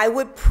 and I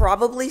would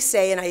probably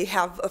say, and I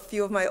have a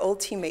few of my old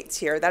teammates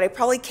here, that I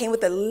probably came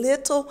with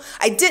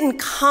I didn't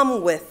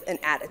come with an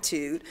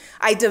attitude.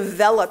 I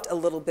developed a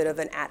little bit of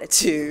an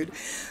attitude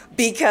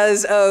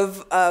because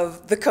of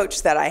the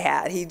coach that I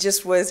had. He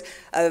just was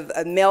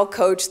a male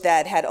coach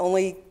that had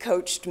only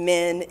coached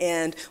men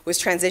and was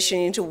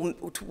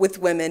transitioning with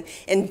women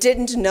and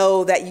didn't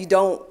know that you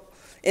don't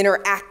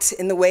interact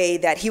in the way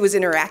that he was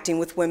interacting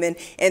with women,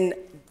 and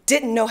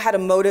didn't know how to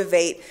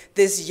motivate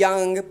this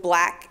young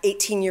black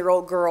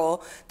 18-year-old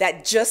girl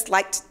that just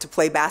liked to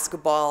play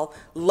basketball,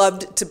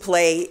 loved to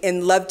play,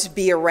 and loved to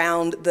be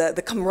around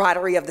the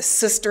camaraderie of the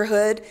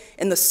sisterhood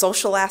and the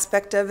social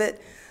aspect of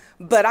it.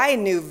 But I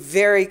knew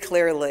very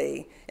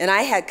clearly, and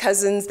I had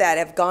cousins that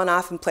have gone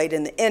off and played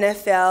in the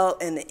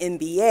NFL and the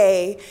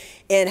NBA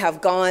and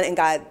have gone and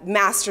got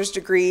master's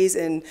degrees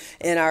and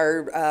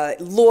are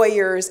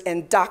lawyers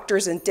and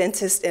doctors and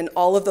dentists and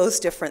all of those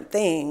different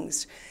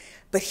things.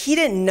 But he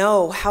didn't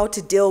know how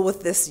to deal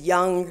with this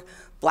young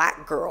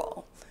black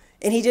girl.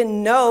 And he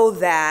didn't know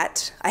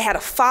that I had a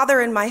father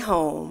in my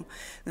home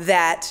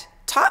that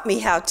taught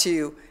me how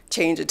to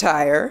change a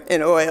tire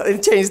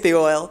and change the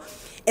oil,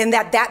 and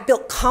that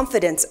built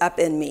confidence up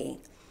in me.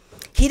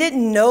 He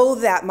didn't know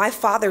that my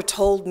father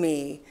told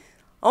me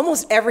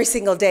almost every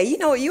single day, you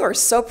know, you are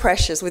so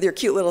precious with your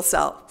cute little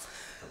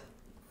self,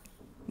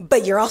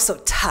 but you're also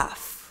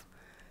tough,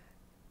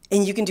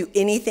 and you can do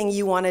anything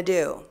you want to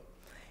do.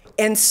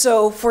 And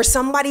so for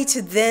somebody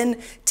to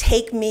then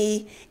take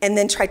me and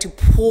then try to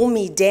pull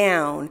me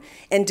down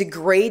and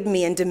degrade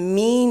me and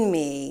demean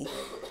me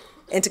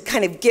and to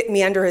kind of get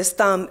me under his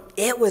thumb,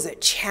 it was a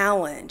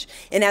challenge.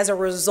 And as a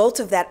result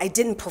of that, I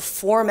didn't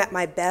perform at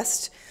my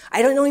best.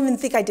 I don't even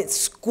think I did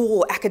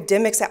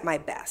academics at my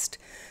best,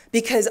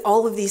 because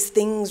all of these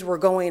things were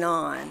going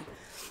on.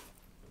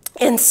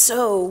 And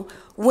so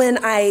when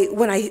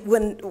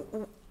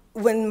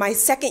my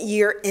second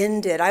year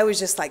ended, I was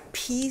just like,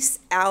 peace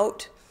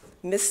out,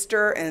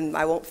 Mr., and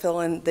I won't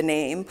fill in the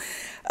name.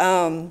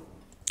 And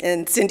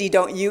Cindy,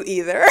 don't you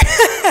either.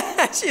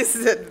 She's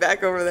sitting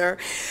back over there.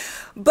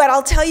 But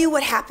I'll tell you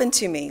what happened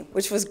to me,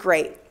 which was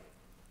great,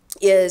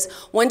 is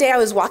one day I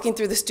was walking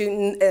through the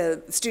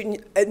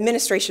student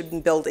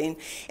administration building,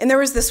 and there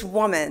was this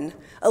woman,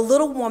 a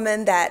little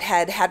woman that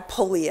had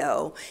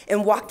polio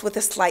and walked with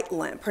a slight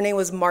limp. Her name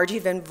was Margie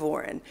Van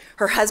Voren.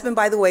 Her husband,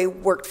 by the way,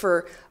 worked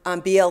for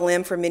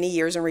BLM for many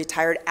years and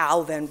retired,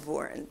 Al Van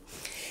Voren.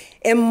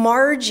 And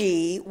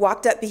Margie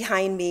walked up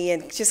behind me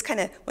and just kind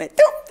of went,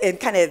 and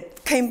kind of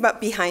came up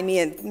behind me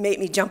and made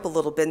me jump a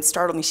little bit and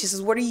startled me. She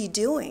says, "What are you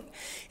doing?"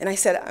 And I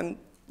said, "I'm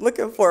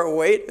looking for a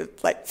way to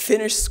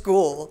finish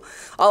school."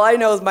 All I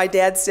know is my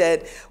dad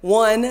said,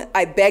 one,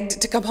 I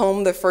begged to come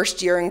home the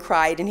first year and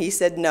cried, and he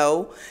said,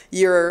 "No,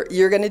 you're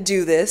going to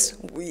do this."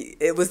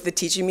 It was the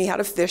teaching me how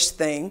to fish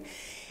thing.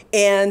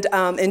 And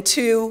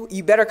 2,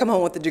 you better come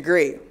home with a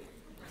degree.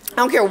 I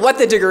don't care what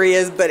the degree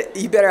is, but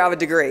you better have a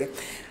degree.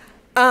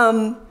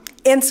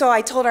 And so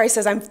I told her, I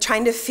says, I'm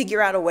trying to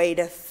figure out a way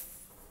to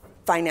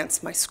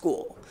finance my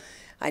school.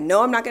 I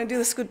know I'm not going to do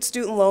the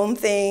student loan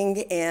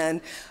thing,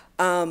 and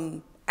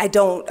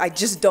I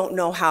just don't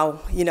know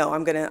how,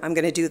 I'm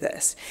gonna do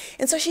this.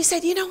 And so she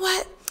said, you know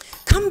what?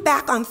 Come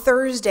back on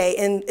Thursday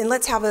and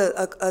let's have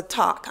a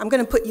talk. I'm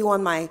going to put you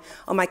on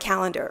my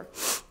calendar.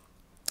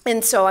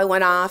 And so I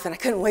went off, and I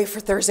couldn't wait for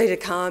Thursday to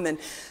come. And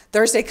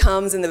Thursday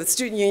comes, and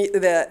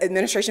the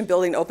administration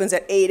building opens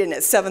at 8, and at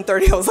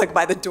 7:30 I was like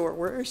by the door.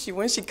 Where is she?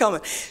 When's she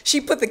coming? She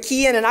put the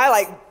key in, and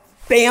I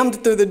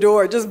bammed through the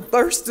door, just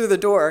burst through the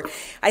door.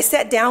 I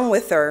sat down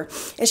with her,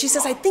 and she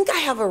says, "I think I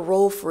have a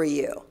role for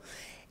you."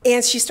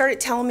 And she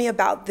started telling me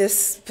about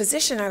this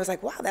position. I was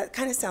like, wow, that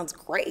kind of sounds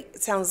great.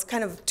 It sounds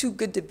kind of too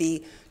good to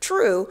be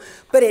true,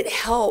 but it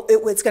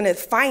was going to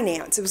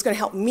finance. It was going to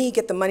help me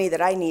get the money that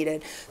I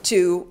needed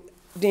to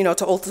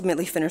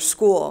ultimately finish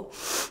school.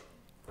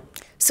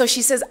 So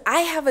she says,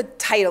 "I have a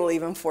title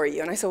even for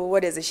you." And I said, "Well,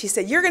 what is it?" She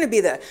said, "You're going to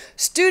be the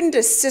student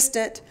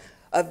assistant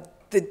of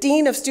the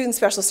dean of student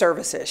special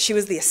services." She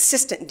was the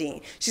assistant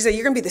dean. She said,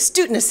 "You're going to be the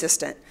student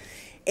assistant."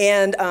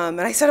 And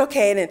I said,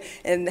 "Okay,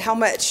 and how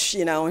much?"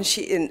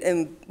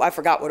 And I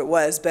forgot what it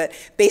was, but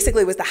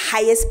basically it was the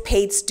highest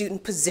paid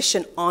student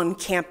position on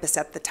campus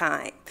at the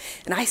time.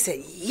 And I said,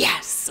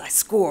 yes, I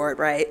scored,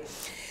 right?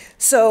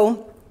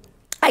 So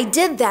I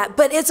did that,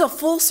 but it's a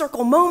full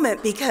circle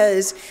moment,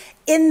 because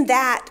in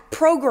that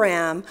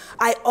program,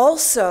 I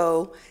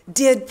also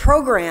did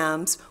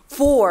programs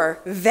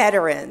for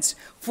veterans,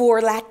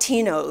 for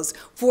Latinos,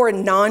 for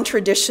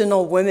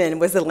non-traditional women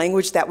was the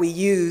language that we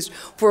used,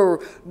 for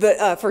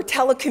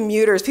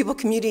telecommuters, people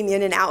commuting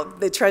in and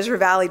out the Treasure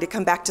Valley to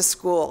come back to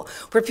school,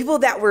 for people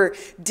that were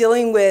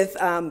dealing with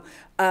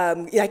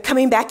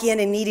coming back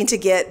in and needing to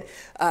get,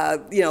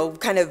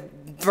 kind of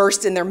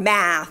versed in their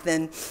math,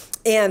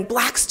 and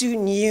Black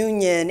Student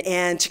Union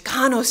and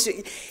Chicano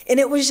student, and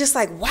it was just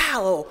like,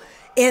 wow,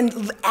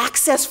 and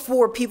access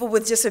for people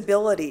with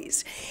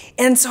disabilities.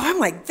 And so I'm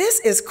like,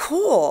 this is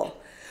cool.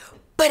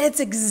 But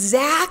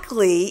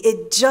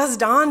it just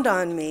dawned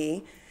on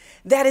me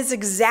that is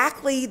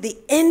exactly the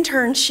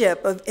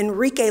internship of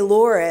Enrique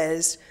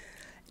Lores,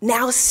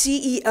 now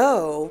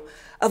CEO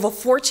of a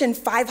Fortune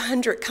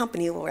 500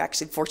 company, well,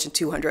 actually Fortune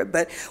 200,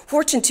 but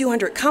Fortune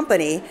 200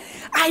 company.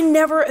 I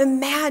never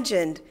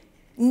imagined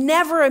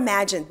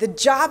the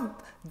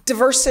job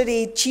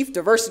chief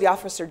diversity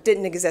officer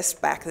didn't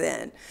exist back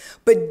then.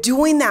 But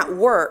doing that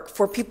work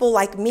for people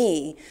like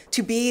me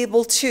to be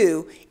able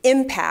to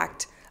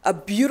impact a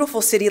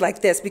beautiful city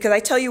like this, because I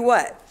tell you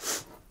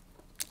what,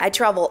 I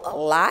travel a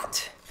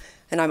lot,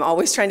 and I'm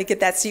always trying to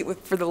get that seat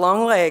for the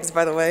long legs,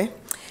 by the way.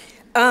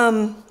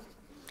 And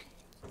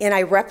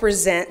I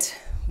represent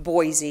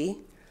Boise.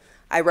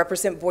 I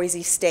represent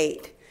Boise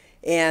State.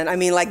 And I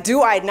mean, like,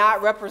 do I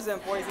not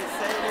represent Boise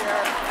State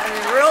here? I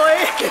mean,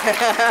 really?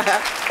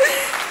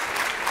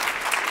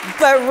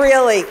 But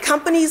really,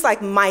 companies like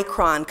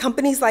Micron,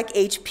 companies like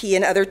HP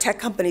and other tech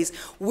companies,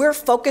 we're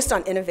focused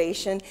on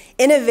innovation.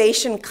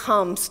 Innovation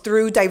comes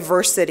through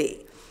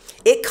diversity.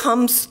 It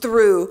comes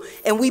through,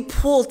 and we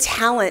pull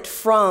talent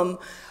from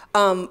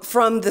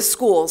the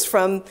schools,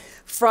 from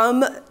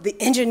the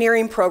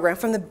engineering program,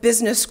 from the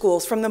business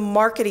schools, from the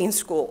marketing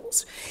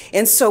schools.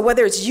 And so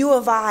whether it's U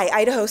of I,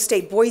 Idaho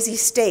State, Boise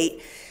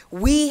State,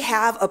 we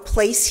have a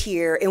place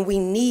here, and we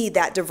need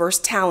that diverse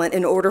talent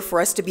in order for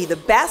us to be the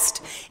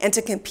best and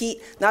to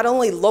compete not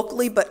only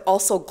locally but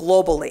also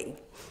globally.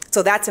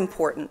 So that's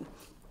important.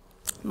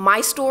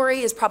 My story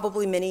is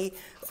probably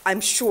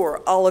I'm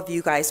sure all of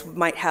you guys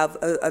might have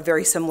a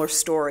very similar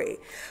story.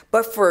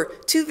 But for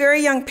two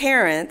very young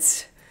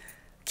parents,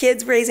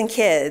 kids raising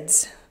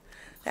kids,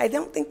 I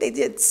don't think they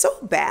did so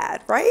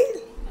bad, right?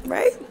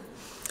 Right?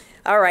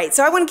 All right,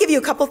 so I want to give you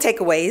a couple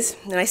takeaways,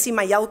 and I see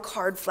my yellow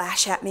card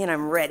flash at me, and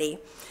I'm ready.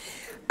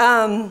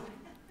 Number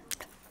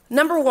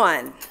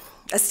one,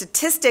 a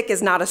statistic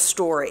is not a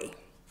story.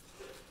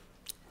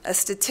 A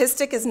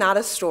statistic is not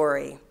a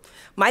story.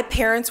 My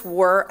parents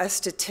were a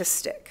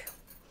statistic.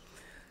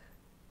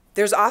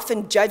 There's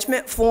often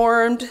judgment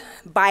formed,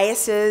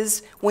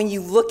 biases, when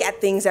you look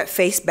at things at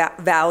face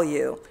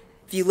value,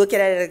 if you look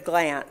at it at a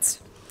glance.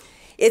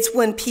 It's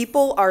when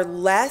people are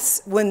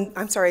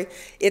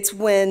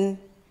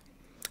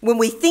when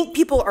we think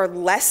people are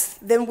less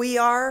than we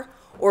are,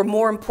 or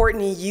more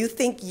importantly, you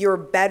think you're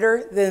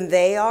better than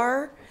they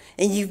are,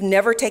 and you've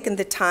never taken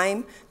the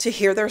time to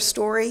hear their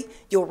story,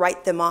 you'll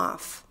write them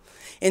off.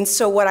 And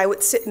so what I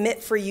would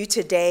submit for you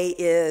today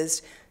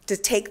is to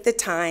take the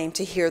time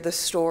to hear the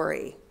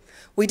story.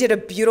 We did a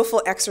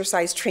beautiful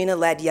exercise Trina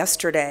led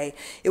yesterday.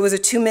 It was a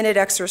 2-minute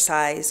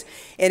exercise,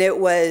 and it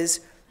was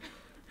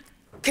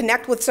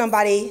connect with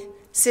somebody,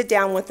 sit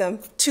down with them,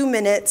 2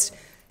 minutes,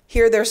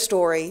 hear their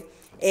story.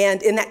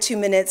 And in that 2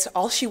 minutes,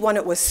 all she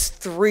wanted was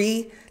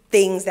 3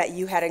 things that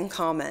you had in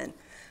common.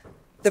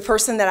 The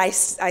person that I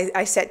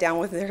sat down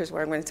with, here's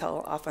where I'm going to tell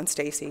off on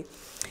Stacy.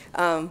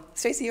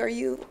 Stacy, are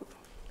you?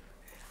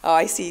 Oh,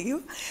 I see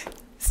you.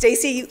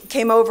 Stacy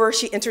came over,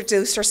 she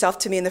introduced herself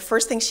to me, and the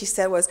first thing she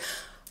said was,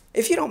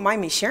 if you don't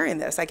mind me sharing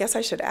this, I guess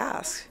I should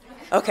ask.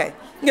 Okay.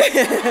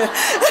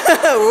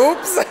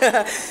 Oops.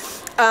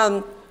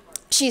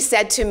 She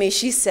said to me,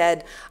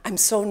 I'm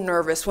so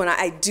nervous when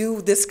I do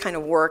this kind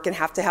of work and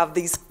have to have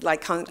these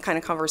kind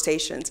of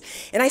conversations.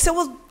 And I said,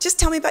 well, just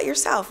tell me about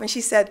yourself. And she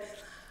said,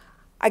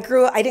 I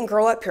didn't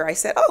grow up here. I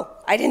said, oh,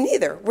 I didn't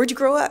either. Where'd you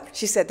grow up?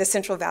 She said, the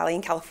Central Valley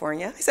in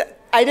California. I said,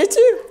 I did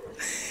too.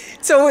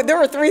 So there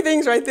were 3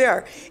 things right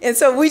there. And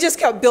so we just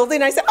kept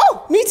building. I said,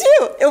 oh, me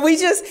too.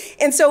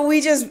 And so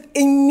we just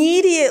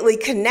immediately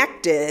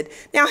connected.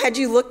 Now, had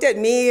you looked at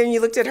me and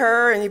you looked at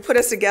her and you put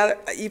us together,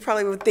 you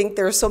probably would think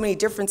there are so many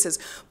differences,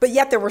 but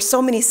yet there were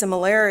so many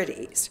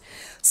similarities.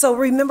 So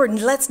remember,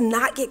 let's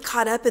not get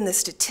caught up in the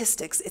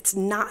statistics. It's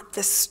not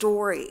the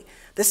story.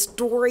 The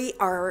story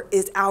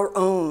is our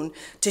own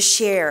to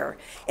share.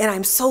 And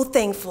I'm so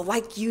thankful,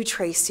 like you,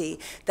 Tracy,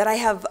 that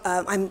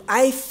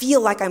I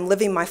feel like I'm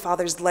living my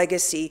father's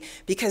legacy,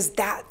 because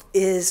that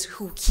is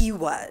who he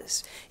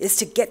was, is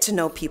to get to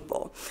know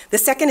people. The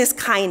second is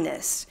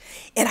kindness.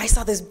 And I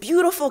saw this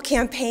beautiful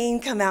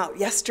campaign come out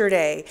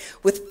yesterday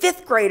with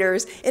 5th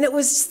graders, and it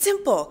was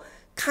simple,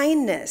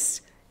 kindness.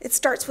 It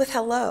starts with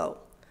hello.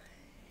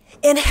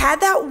 And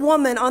had that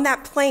woman on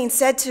that plane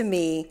said to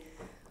me,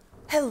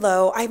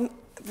 hello, I'm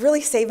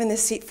really saving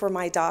this seat for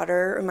my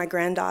daughter or my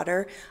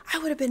granddaughter, I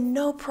would have been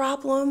no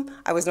problem.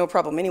 I was no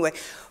problem anyway,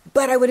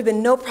 but I would have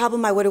been no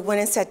problem. I would have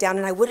went and sat down,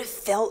 and I would have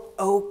felt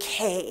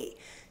okay.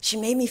 She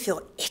made me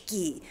feel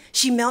icky.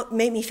 She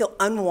made me feel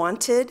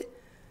unwanted.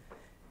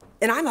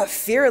 And I'm a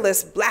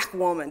fearless black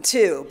woman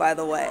too, by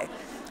the way.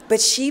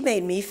 But she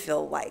made me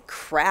feel like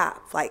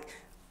crap, like,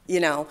 you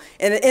know.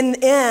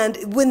 And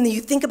when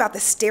you think about the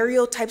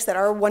stereotypes that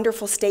our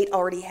wonderful state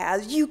already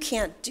has, you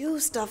can't do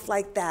stuff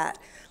like that.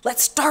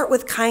 Let's start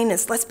with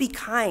kindness. Let's be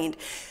kind.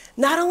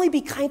 Not only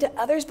be kind to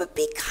others, but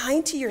be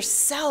kind to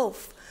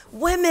yourself.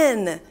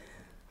 Women,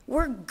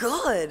 we're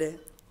good.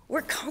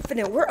 We're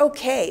confident, we're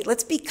okay.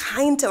 Let's be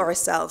kind to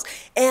ourselves,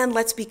 and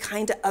let's be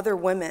kind to other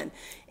women.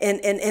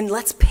 And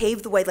let's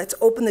pave the way, let's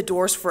open the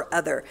doors for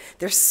other.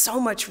 There's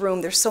so much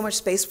room, there's so much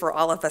space for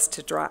all of us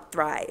to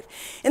thrive.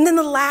 And then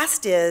the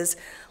last is,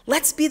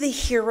 let's be the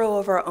hero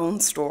of our own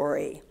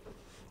story.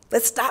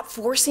 Let's stop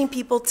forcing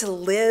people to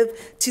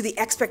live to the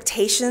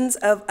expectations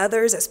of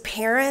others as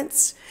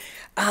parents.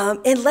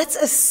 And let's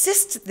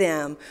assist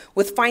them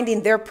with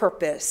finding their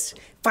purpose,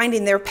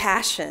 finding their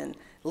passion,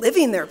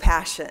 living their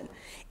passion,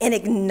 and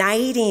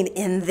igniting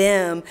in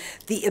them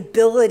the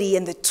ability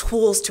and the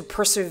tools to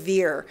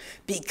persevere,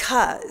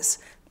 because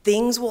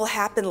things will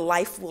happen,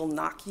 life will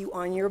knock you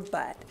on your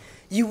butt.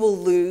 You will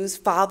lose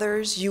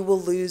fathers, you will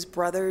lose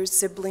brothers,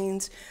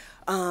 siblings,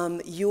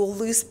 you will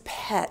lose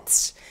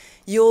pets.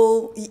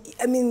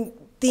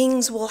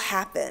 Things will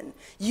happen.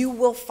 You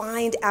will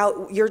find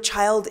out your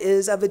child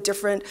is of a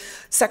different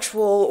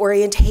sexual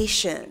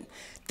orientation.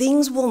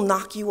 Things will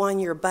knock you on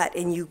your butt,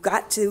 and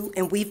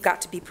we've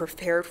got to be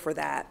prepared for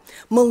that.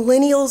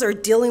 Millennials are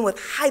dealing with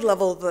high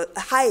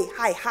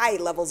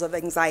levels of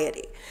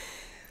anxiety.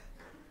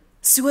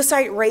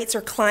 Suicide rates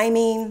are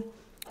climbing.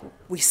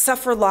 We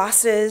suffer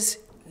losses,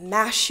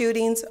 mass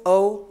shootings.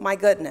 Oh my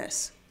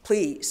goodness,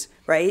 please,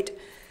 right?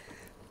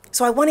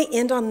 So I want to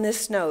end on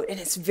this note, and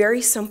it's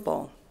very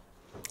simple,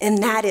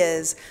 and that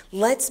is,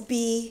 let's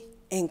be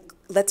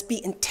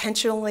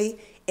intentionally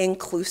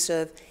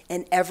inclusive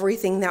in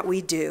everything that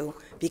we do,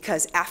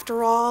 because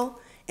after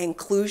all,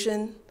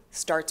 inclusion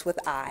starts with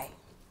I.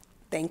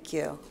 Thank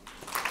you.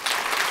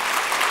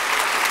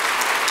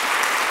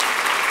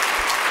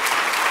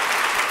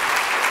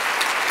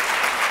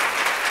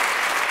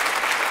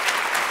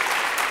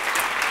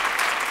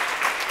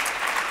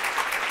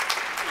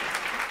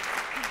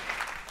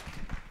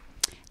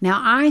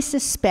 Now, I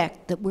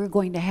suspect that we're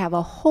going to have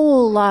a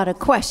whole lot of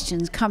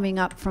questions coming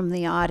up from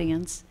the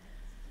audience.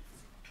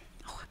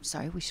 Oh, I'm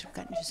sorry, we should have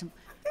gotten to some.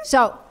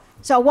 So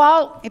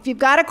Walt, if you've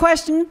got a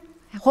question,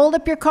 hold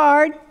up your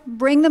card,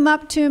 bring them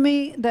up to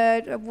me.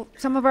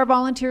 Some of our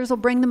volunteers will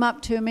bring them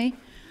up to me.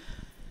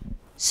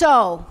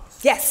 So,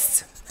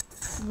 yes.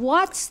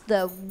 What's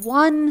the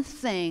one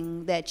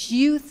thing that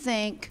you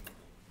think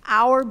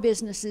our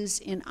businesses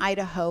in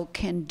Idaho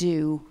can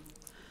do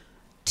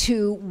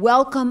to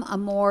welcome a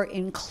more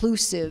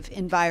inclusive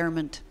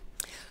environment?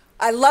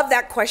 I love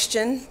that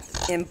question,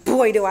 and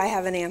boy, do I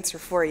have an answer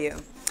for you.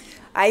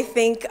 I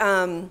think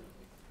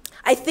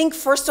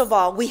first of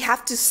all, we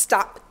have to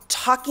stop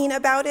talking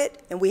about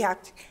it, and we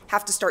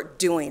have to start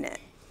doing it.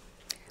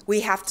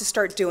 We have to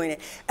start doing it.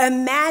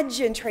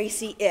 Imagine,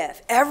 Tracy,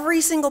 if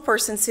every single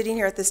person sitting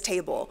here at this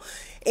table,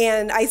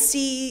 and I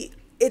see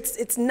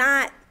it's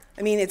not,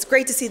 I mean, it's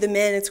great to see the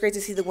men, it's great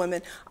to see the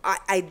women.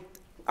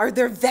 Are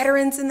there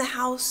veterans in the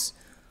house?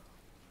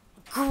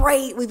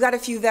 Great, we've got a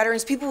few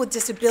veterans, people with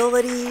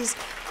disabilities.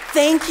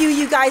 Thank you,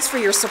 you guys, for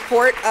your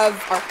support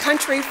of our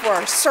country, for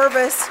our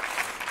service.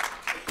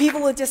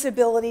 People with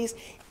disabilities.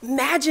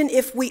 Imagine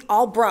if we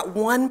all brought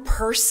one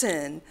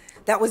person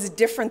that was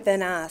different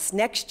than us.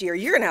 Next year,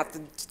 you're gonna have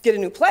to get a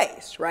new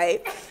place,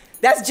 right?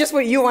 That's just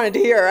what you wanted to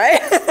hear,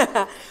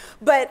 right?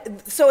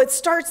 But so it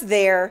starts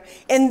there,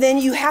 and then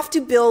you have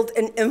to build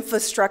an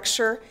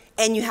infrastructure,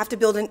 and you have to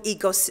build an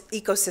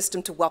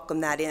ecosystem to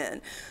welcome that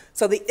in.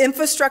 So the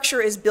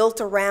infrastructure is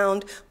built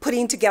around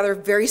putting together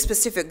very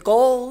specific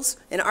goals.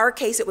 In our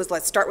case, it was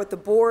let's start with the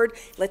board.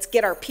 Let's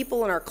get our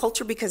people and our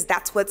culture, because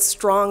that's what's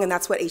strong and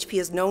that's what HP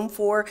is known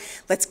for.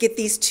 Let's get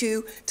these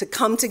two to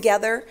come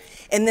together.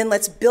 And then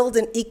let's build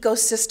an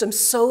ecosystem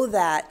so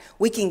that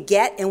we can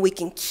get and we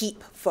can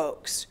keep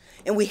folks.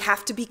 And we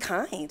have to be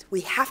kind.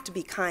 We have to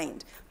be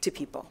kind to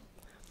people.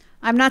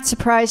 I'm not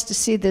surprised to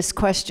see this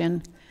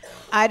question.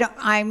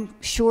 I'm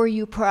sure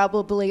you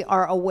probably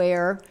are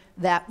aware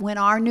that when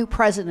our new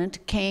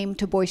president came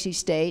to Boise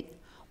State,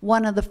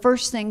 one of the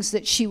first things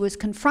that she was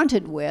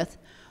confronted with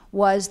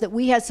was that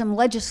we had some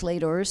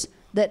legislators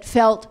that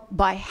felt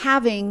by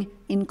having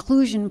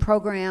inclusion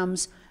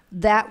programs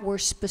that were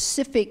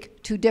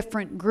specific to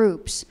different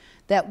groups,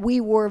 that we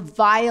were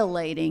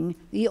violating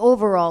the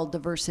overall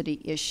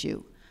diversity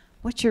issue.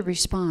 What's your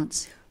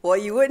response? Well,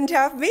 you wouldn't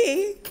have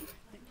me,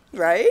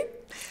 right?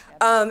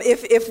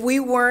 If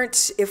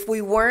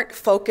we weren't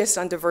focused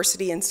on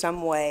diversity in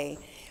some way,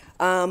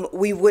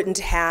 we wouldn't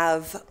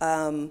have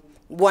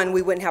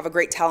we wouldn't have a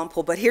great talent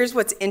pool. But here's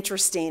what's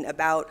interesting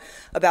about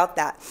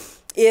that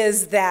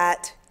is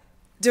that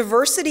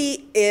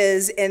diversity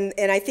is, and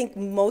I think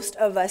most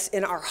of us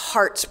in our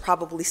hearts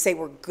probably say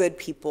we're good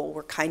people,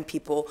 we're kind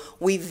people,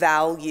 we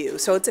value.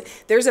 So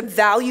there's a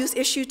values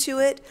issue to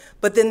it,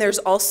 but then there's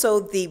also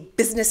the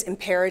business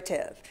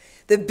imperative.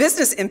 The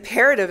business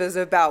imperative is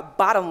about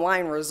bottom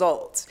line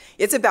results.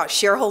 It's about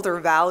shareholder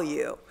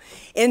value.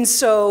 And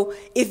so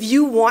if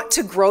you want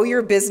to grow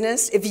your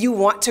business, if you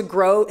want to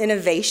grow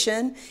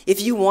innovation, if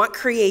you want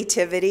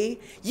creativity,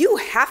 you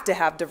have to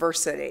have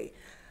diversity.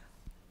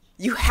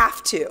 You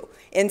have to.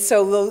 And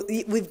so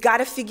we've got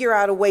to figure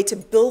out a way to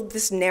build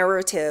this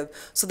narrative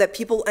so that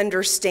people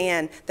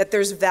understand that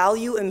there's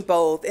value in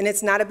both, and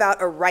it's not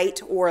about a right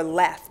or a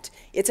left.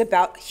 It's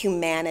about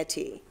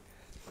humanity.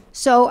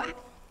 So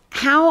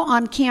how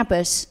on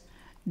campus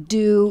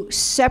do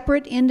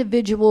separate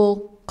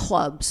individual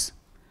clubs,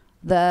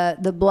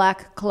 the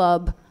Black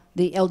Club,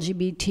 the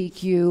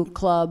LGBTQ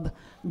Club,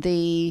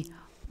 the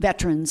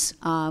Veterans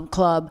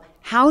Club,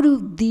 how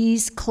do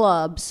these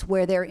clubs,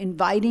 where they're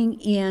inviting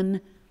in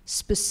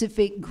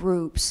specific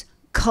groups,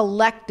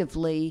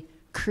 collectively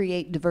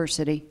create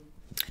diversity?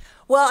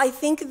 Well, I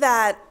think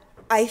that,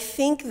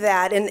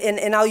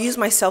 and I'll use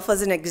myself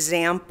as an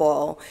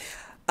example.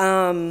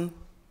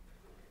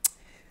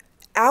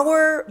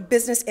 Our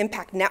business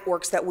impact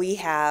networks that we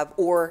have,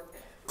 or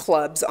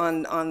clubs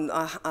on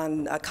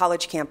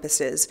college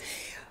campuses,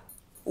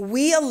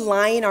 we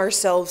align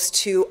ourselves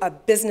to a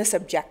business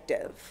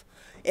objective.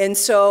 And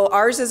so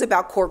ours is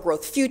about core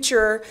growth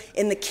future.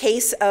 In the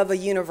case of a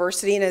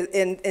university,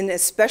 and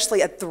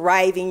especially a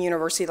thriving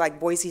university like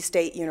Boise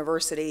State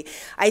University,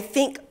 I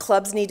think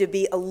clubs need to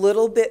be a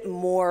little bit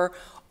more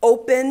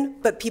open,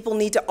 but people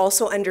need to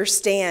also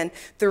understand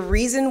the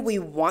reason we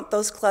want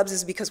those clubs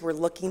is because we're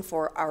looking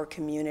for our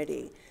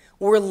community.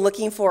 We're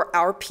looking for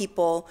our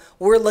people.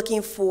 We're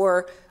looking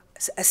for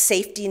a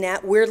safety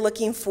net. We're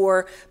looking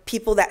for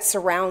people that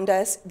surround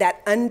us,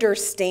 that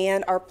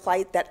understand our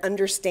plight, that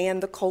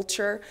understand the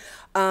culture,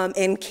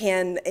 and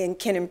can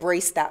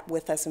embrace that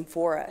with us and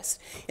for us.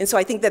 And so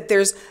I think that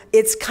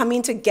it's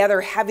coming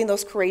together, having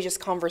those courageous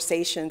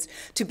conversations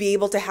to be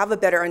able to have a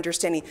better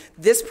understanding.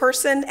 This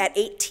person at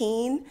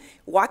 18,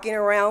 walking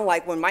around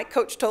like when my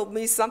coach told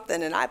me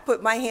something and I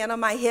put my hand on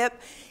my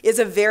hip, is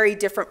a very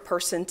different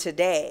person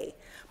today.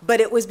 But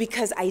it was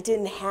because I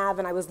didn't have,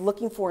 and I was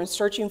looking for and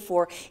searching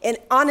for, and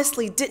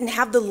honestly didn't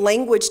have the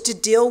language to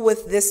deal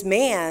with this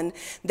man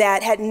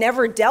that had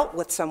never dealt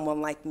with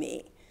someone like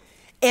me.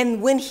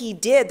 And when he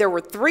did, there were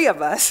 3 of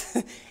us,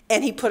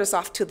 and he put us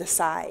off to the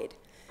side.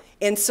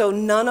 And so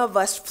none of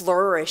us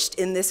flourished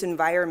in this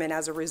environment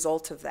as a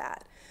result of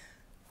that.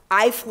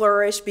 I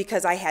flourished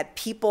because I had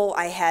people,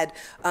 I had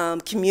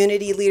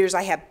community leaders,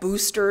 I had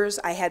boosters,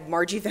 I had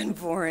Margie Van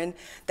Voren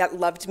that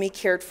loved me,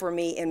 cared for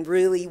me, and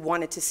really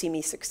wanted to see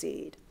me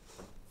succeed.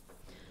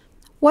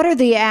 What are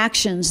the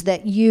actions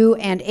that you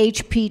and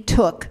HP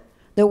took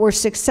that were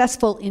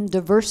successful in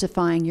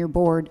diversifying your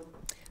board?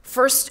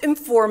 First and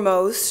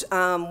foremost,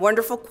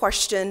 wonderful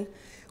question.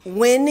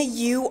 When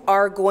you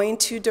are going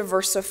to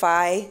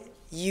diversify,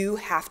 you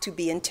have to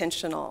be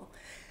intentional.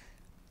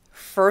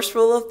 First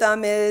rule of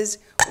thumb is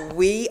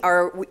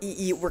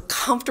we're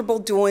comfortable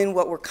doing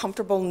what we're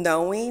comfortable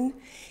knowing,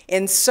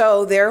 and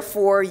so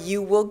therefore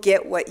you will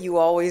get what you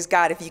always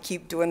got if you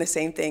keep doing the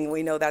same thing.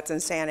 We know that's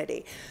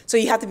insanity. So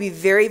you have to be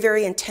very,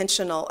 very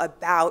intentional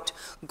about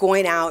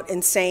going out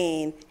and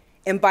saying,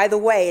 and by the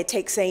way, it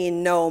takes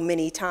saying no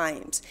many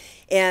times.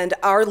 And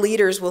our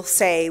leaders will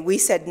say, we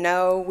said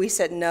no.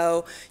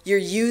 You're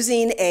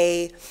using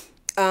a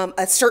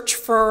search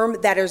firm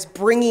that is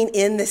bringing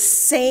in the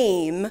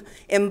same,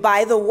 and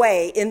by the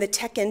way, in the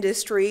tech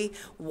industry,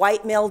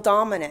 white male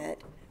dominant.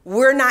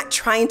 We're not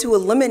trying to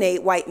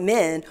eliminate white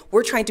men,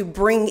 we're trying to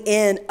bring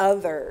in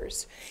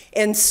others.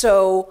 And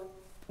so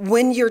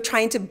when you're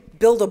trying to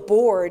build a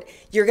board,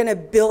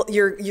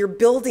 you're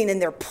building,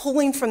 and they're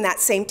pulling from that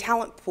same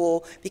talent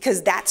pool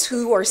because that's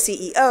who are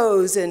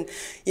CEOs, and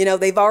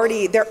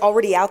they're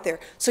already out there.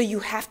 So you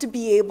have to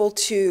be able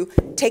to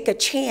take a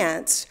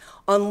chance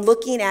on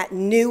looking at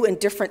new and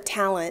different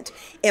talent.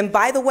 And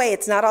by the way,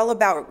 it's not all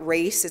about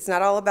race, it's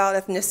not all about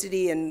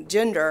ethnicity and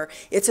gender,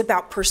 it's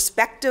about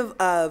perspective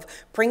of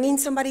bringing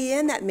somebody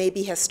in that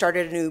maybe has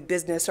started a new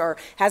business or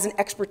has an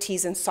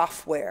expertise in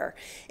software.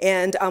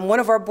 And one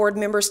of our board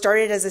members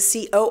started as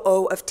a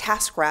COO of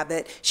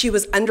TaskRabbit. She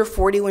was under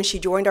 40 when she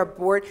joined our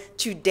board.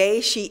 Today,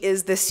 she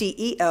is the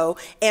CEO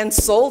and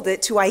sold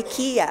it to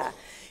IKEA.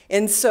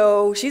 And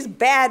so she's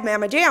bad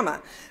mamma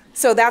jamma.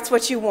 So that's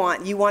what you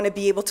want. You want to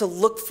be able to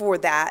look for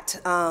that,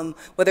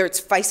 whether it's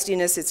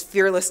feistiness, it's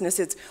fearlessness,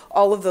 it's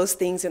all of those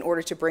things in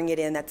order to bring it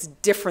in that's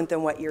different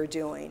than what you're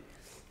doing.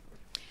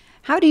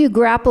 How do you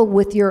grapple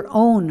with your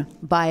own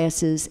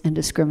biases and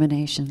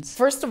discriminations?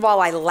 First of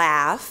all, I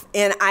laugh,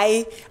 and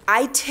I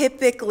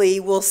typically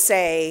will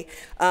say,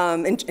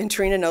 and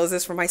Trina knows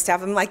this from my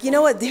staff, I'm like, you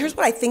know what, here's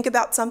what I think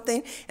about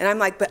something, and I'm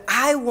like, but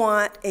I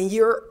want, and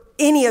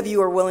any of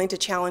you are willing to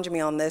challenge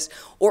me on this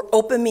or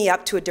open me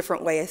up to a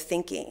different way of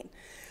thinking.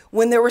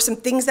 When there were some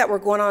things that were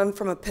going on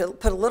from a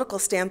political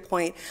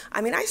standpoint,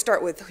 I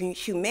start with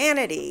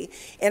humanity,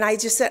 and I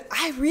just said,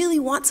 I really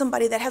want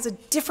somebody that has a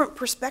different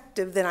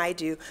perspective than I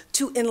do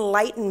to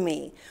enlighten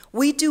me.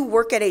 We do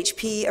work at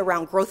HP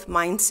around growth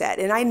mindset,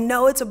 and I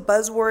know it's a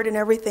buzzword and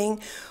everything,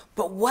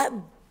 but what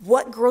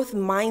what growth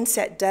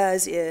mindset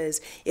does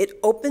is it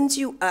opens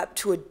you up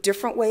to a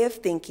different way of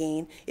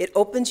thinking. It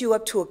opens you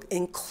up to an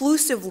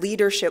inclusive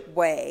leadership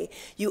way.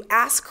 You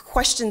ask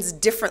questions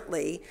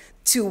differently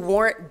to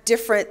warrant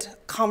different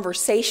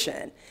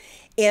conversation.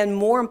 And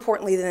more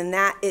importantly than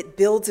that, it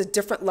builds a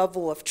different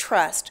level of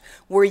trust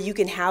where you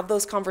can have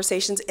those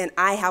conversations, and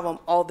I have them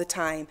all the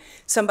time.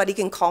 Somebody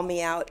can call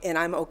me out, and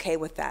I'm okay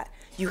with that.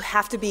 You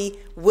have to be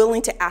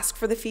willing to ask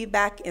for the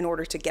feedback in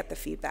order to get the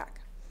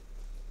feedback.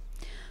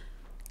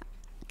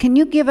 Can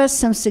you give us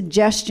some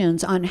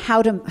suggestions on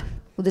how to, well,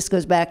 this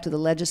goes back to the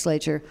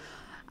legislature,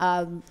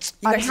 on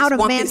how to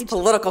manage these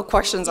political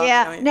questions on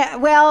me. No,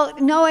 well,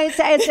 no, it's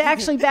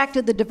actually back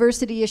to the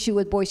diversity issue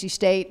with Boise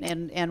State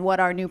and what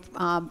our new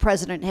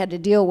president had to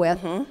deal with,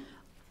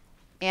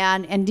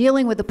 and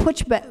dealing with the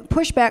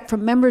pushback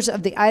from members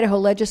of the Idaho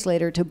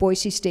legislature to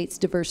Boise State's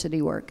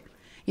diversity work.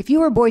 If you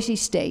were Boise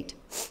State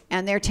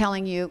and they're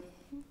telling you,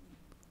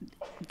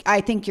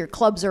 I think your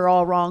clubs are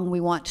all wrong,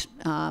 we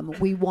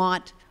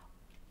want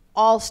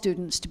all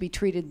students to be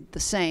treated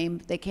the same,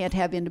 they can't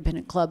have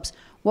independent clubs,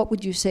 what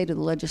would you say to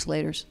the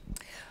legislators?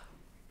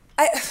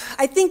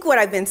 I think what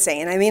I've been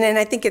saying, I mean, and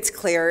I think it's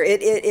clear,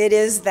 it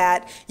is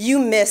that you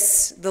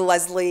miss the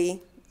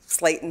Lesley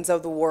Slaytons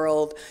of the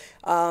world,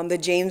 the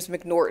James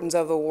McNortons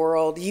of the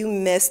world, you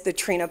miss the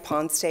Trina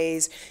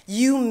Ponces,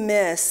 you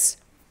miss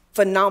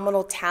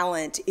phenomenal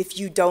talent if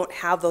you don't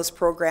have those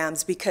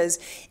programs, because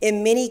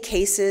in many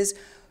cases,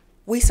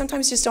 we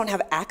sometimes just don't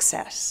have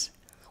access.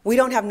 We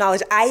don't have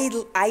knowledge.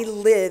 I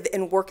live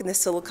and work in the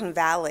Silicon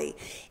Valley,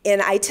 and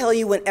I tell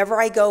you,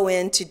 whenever I go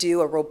in to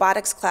do a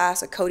robotics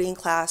class, a coding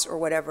class, or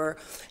whatever,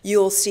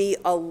 you'll see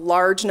a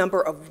large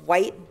number of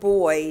white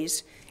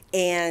boys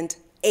and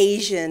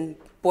Asian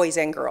boys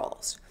and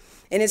girls.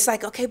 And it's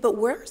like, okay, but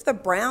where's the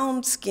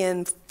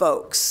brown-skinned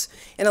folks?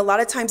 And a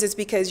lot of times it's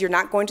because you're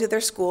not going to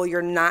their school,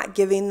 you're not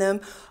giving them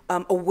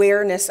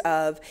awareness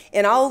of,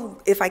 and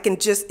if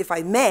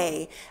I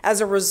may, as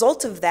a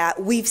result of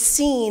that, we've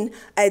seen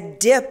a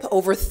dip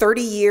over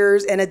 30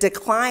 years and a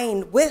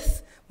decline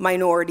with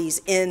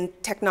minorities in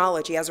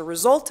technology as a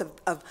result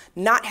of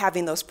not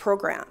having those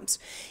programs.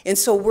 And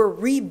so we're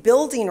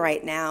rebuilding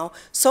right now,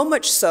 so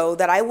much so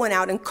that I went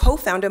out and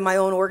co-founded my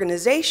own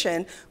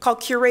organization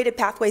called Curated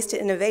Pathways to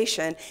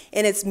Innovation,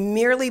 and it's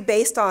merely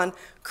based on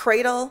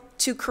cradle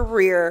to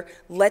career.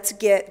 Let's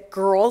get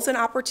girls an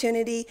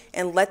opportunity,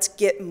 and let's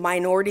get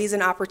minorities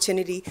an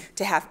opportunity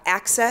to have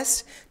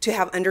access, to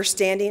have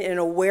understanding and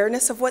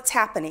awareness of what's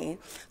happening,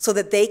 so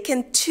that they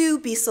can too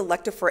be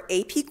selected for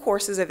AP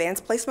courses,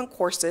 advanced placement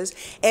courses,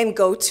 and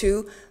go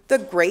to the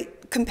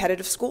great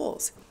competitive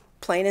schools.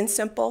 Plain and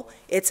simple.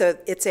 It's an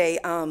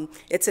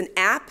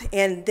app,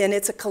 and then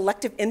it's a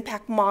collective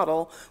impact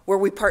model where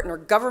we partner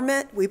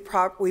government, we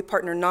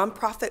partner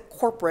nonprofit,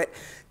 corporate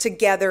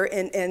together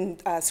in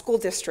school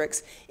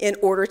districts in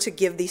order to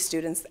give these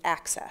students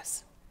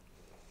access.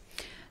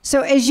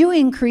 So as you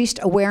increased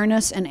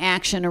awareness and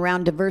action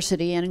around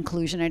diversity and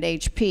inclusion at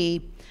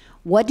HP,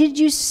 what did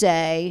you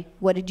say,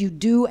 what did you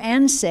do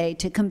and say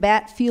to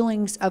combat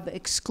feelings of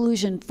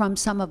exclusion from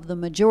some of the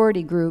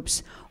majority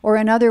groups? Or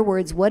in other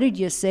words, what did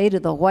you say to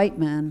the white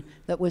man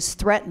that was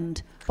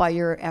threatened by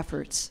your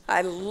efforts?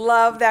 I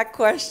love that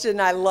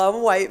question. I love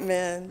white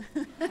men.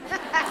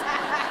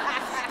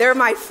 They're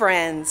my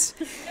friends.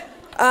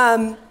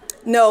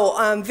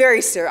 No,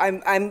 very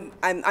serious.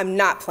 I'm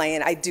not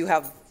playing. I do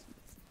have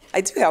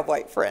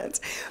white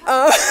friends.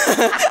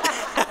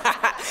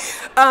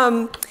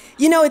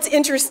 You know, it's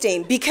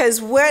interesting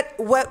because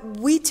what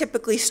we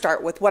typically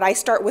start with, what I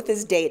start with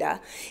is data.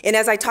 And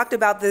as I talked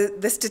about,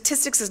 the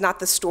statistics is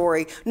not the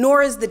story,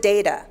 nor is the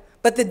data.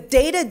 But the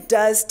data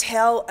does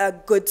tell a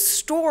good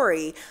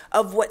story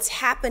of what's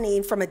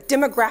happening from a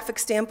demographic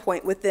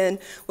standpoint within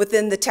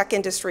the tech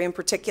industry in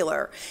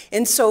particular.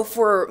 And so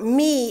for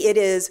me, it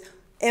is,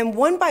 and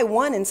one by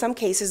one in some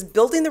cases,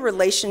 building the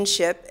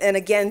relationship and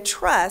again,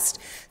 trust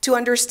to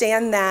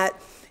understand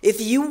that if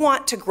you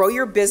want to grow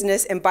your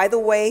business, and by the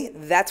way,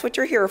 that's what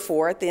you're here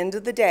for at the end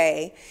of the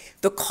day,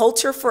 the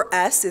culture for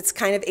us, it's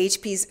kind of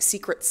HP's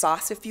secret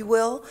sauce, if you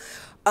will.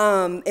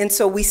 And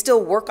so we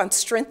still work on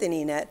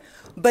strengthening it.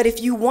 But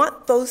if you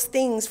want those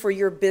things for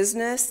your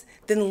business,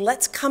 then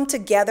let's come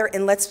together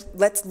and let's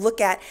look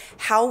at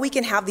how we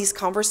can have these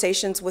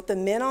conversations with the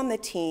men on the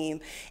team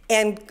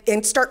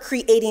and start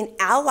creating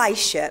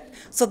allyship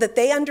so that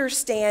they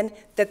understand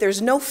that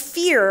there's no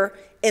fear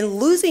in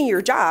losing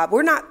your job.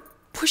 We're not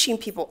pushing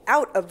people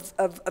out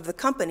of the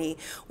company.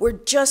 We're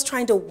just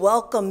trying to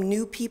welcome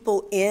new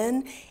people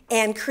in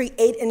and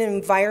create an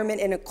environment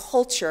and a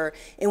culture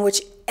in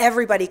which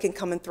everybody can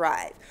come and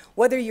thrive.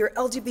 Whether you're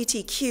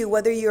LGBTQ,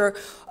 whether you're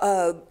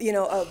a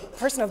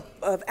person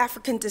of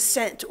African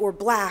descent or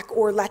Black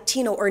or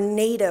Latino or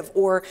Native,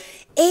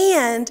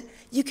 and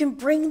you can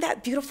bring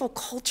that beautiful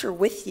culture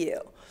with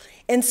you.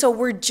 And so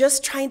we're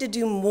just trying to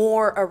do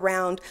more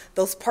around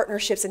those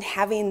partnerships and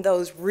having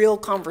those real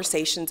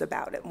conversations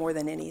about it more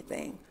than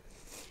anything.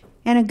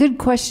 And a good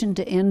question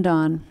to end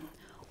on.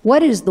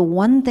 What is the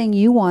one thing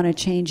you want to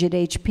change at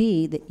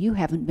HP that you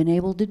haven't been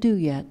able to do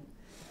yet?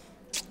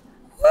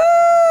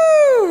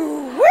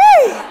 Woo-wee!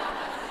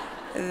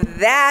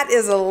 That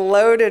is a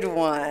loaded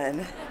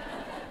one.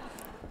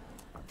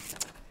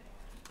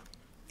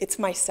 It's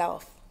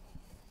myself.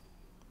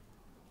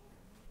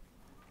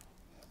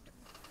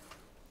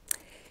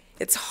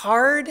 It's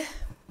hard.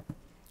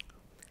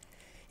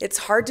 It's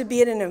hard to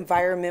be in an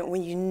environment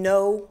when you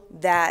know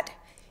that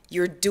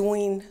you're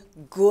doing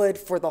good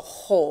for the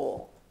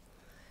whole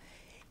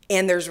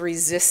and there's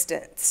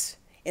resistance.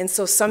 And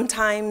so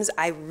sometimes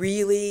I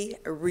really,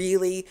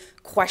 really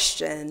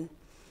question,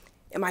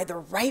 am I the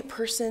right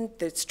person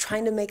that's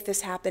trying to make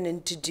this happen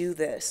and to do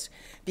this?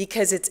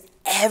 Because it's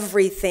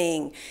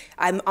everything.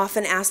 I'm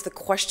often asked the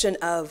question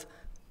of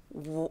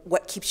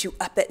what keeps you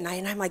up at night?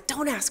 And I'm like,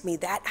 don't ask me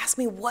that. Ask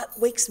me what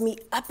wakes me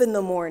up in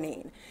the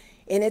morning.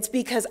 And it's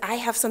because I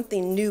have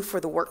something new for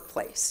the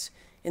workplace.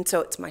 And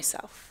so it's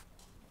myself.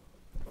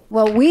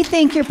 Well, we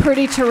think you're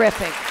pretty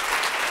terrific.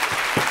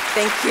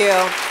 Thank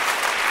you.